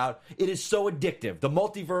talking about. It is so addictive. The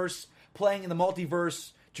multiverse, playing in the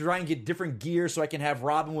multiverse to try and get different gear so I can have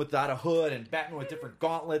Robin without a hood and Batman with different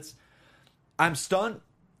gauntlets. I'm stunned.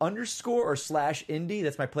 _/indie.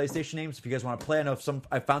 That's my PlayStation name. So if you guys want to play, I know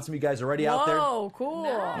I found some of you guys already out there. Oh, cool.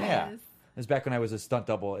 Nice. Yeah. It was back when I was a stunt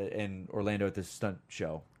double in Orlando at this stunt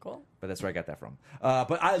show. Cool. But that's where I got that from.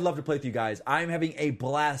 But I'd love to play with you guys. I'm having a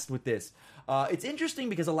blast with this. It's interesting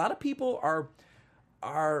because a lot of people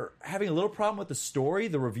are having a little problem with the story,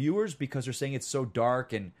 the reviewers, because they're saying it's so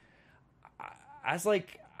dark. And I was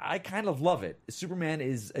like, I kind of love it. Superman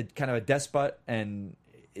is kind of a despot, and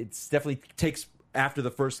it's definitely takes after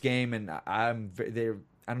the first game. And I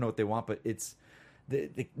don't know what they want, but it's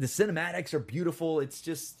the cinematics are beautiful. It's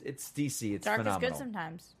DC. It's dark phenomenal. is good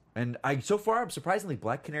sometimes. And so far, surprisingly,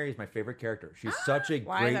 Black Canary is my favorite character. She's such a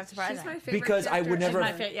Why great. is that surprising? She's my favorite Because I would never.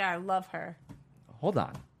 I love her. Hold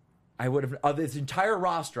on, I would have of this entire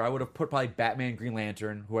roster. I would have put probably Batman, Green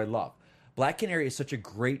Lantern, who I love. Black Canary is such a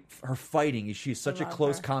great. Her fighting, she's such a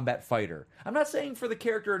close combat fighter. I'm not saying for the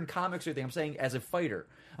character in comics or anything. I'm saying as a fighter.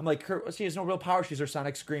 I'm like, she has no real power. She's her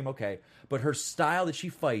Sonic Scream, okay, but her style that she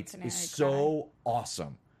fights is so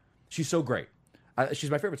awesome. She's so great.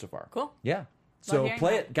 She's my favorite so far. Cool. Yeah. So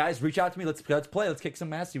play it, guys. Reach out to me. Let's play. Let's kick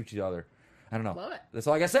some ass to each other. I don't know. Love it. That's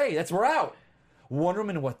all I gotta say. We're out. Wonder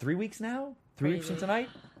Woman in 3 weeks now? 3 weeks from tonight?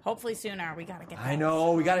 Hopefully sooner. We gotta get. I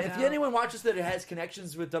know. We gotta. If anyone watches that has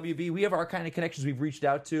connections with WB, we have our kind of connections we've reached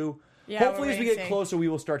out to. Yeah, hopefully, as we get closer, we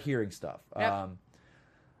will start hearing stuff. Yep.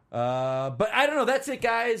 But I don't know. That's it,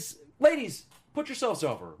 guys. Ladies, put yourselves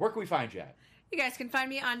over. Where can we find you at? You guys can find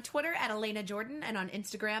me on Twitter at Elena Jordan and on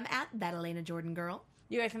Instagram at That Elena Jordan Girl.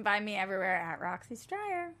 You guys can find me everywhere at Roxy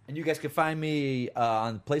Stryer. And you guys can find me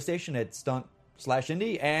on PlayStation at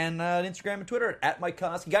Stunt/Indie and on Instagram and Twitter at Mike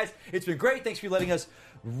Koski. Guys, it's been great. Thanks for letting us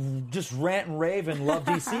just rant and rave and love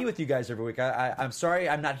DC with you guys every week. I'm sorry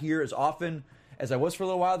I'm not here as often as I was for a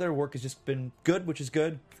little while there. Work has just been good, which is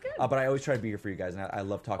good. It's good. But I always try to be here for you guys, and I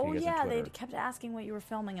love talking to you guys on Twitter. They kept asking what you were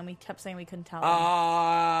filming, and we kept saying we couldn't tell them.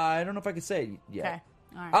 I don't know if I could say it yet. Okay.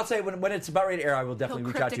 All right. I'll say when it's about ready to air, I will definitely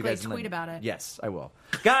reach out to you guys. Tweet about it. Yes, I will.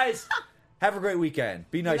 Guys, have a great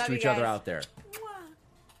weekend. Be nice to each other out there.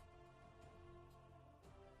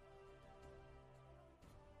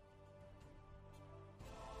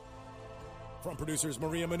 From producers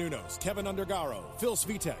Maria Menounos, Kevin Undergaro, Phil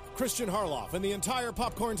Svitek, Christian Harloff, and the entire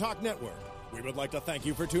Popcorn Talk Network, we would like to thank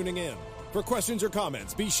you for tuning in. For questions or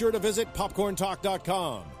comments, be sure to visit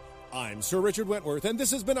popcorntalk.com. I'm Sir Richard Wentworth, and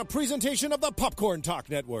this has been a presentation of the Popcorn Talk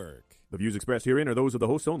Network. The views expressed herein are those of the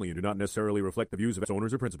hosts only and do not necessarily reflect the views of its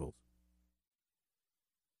owners or principals.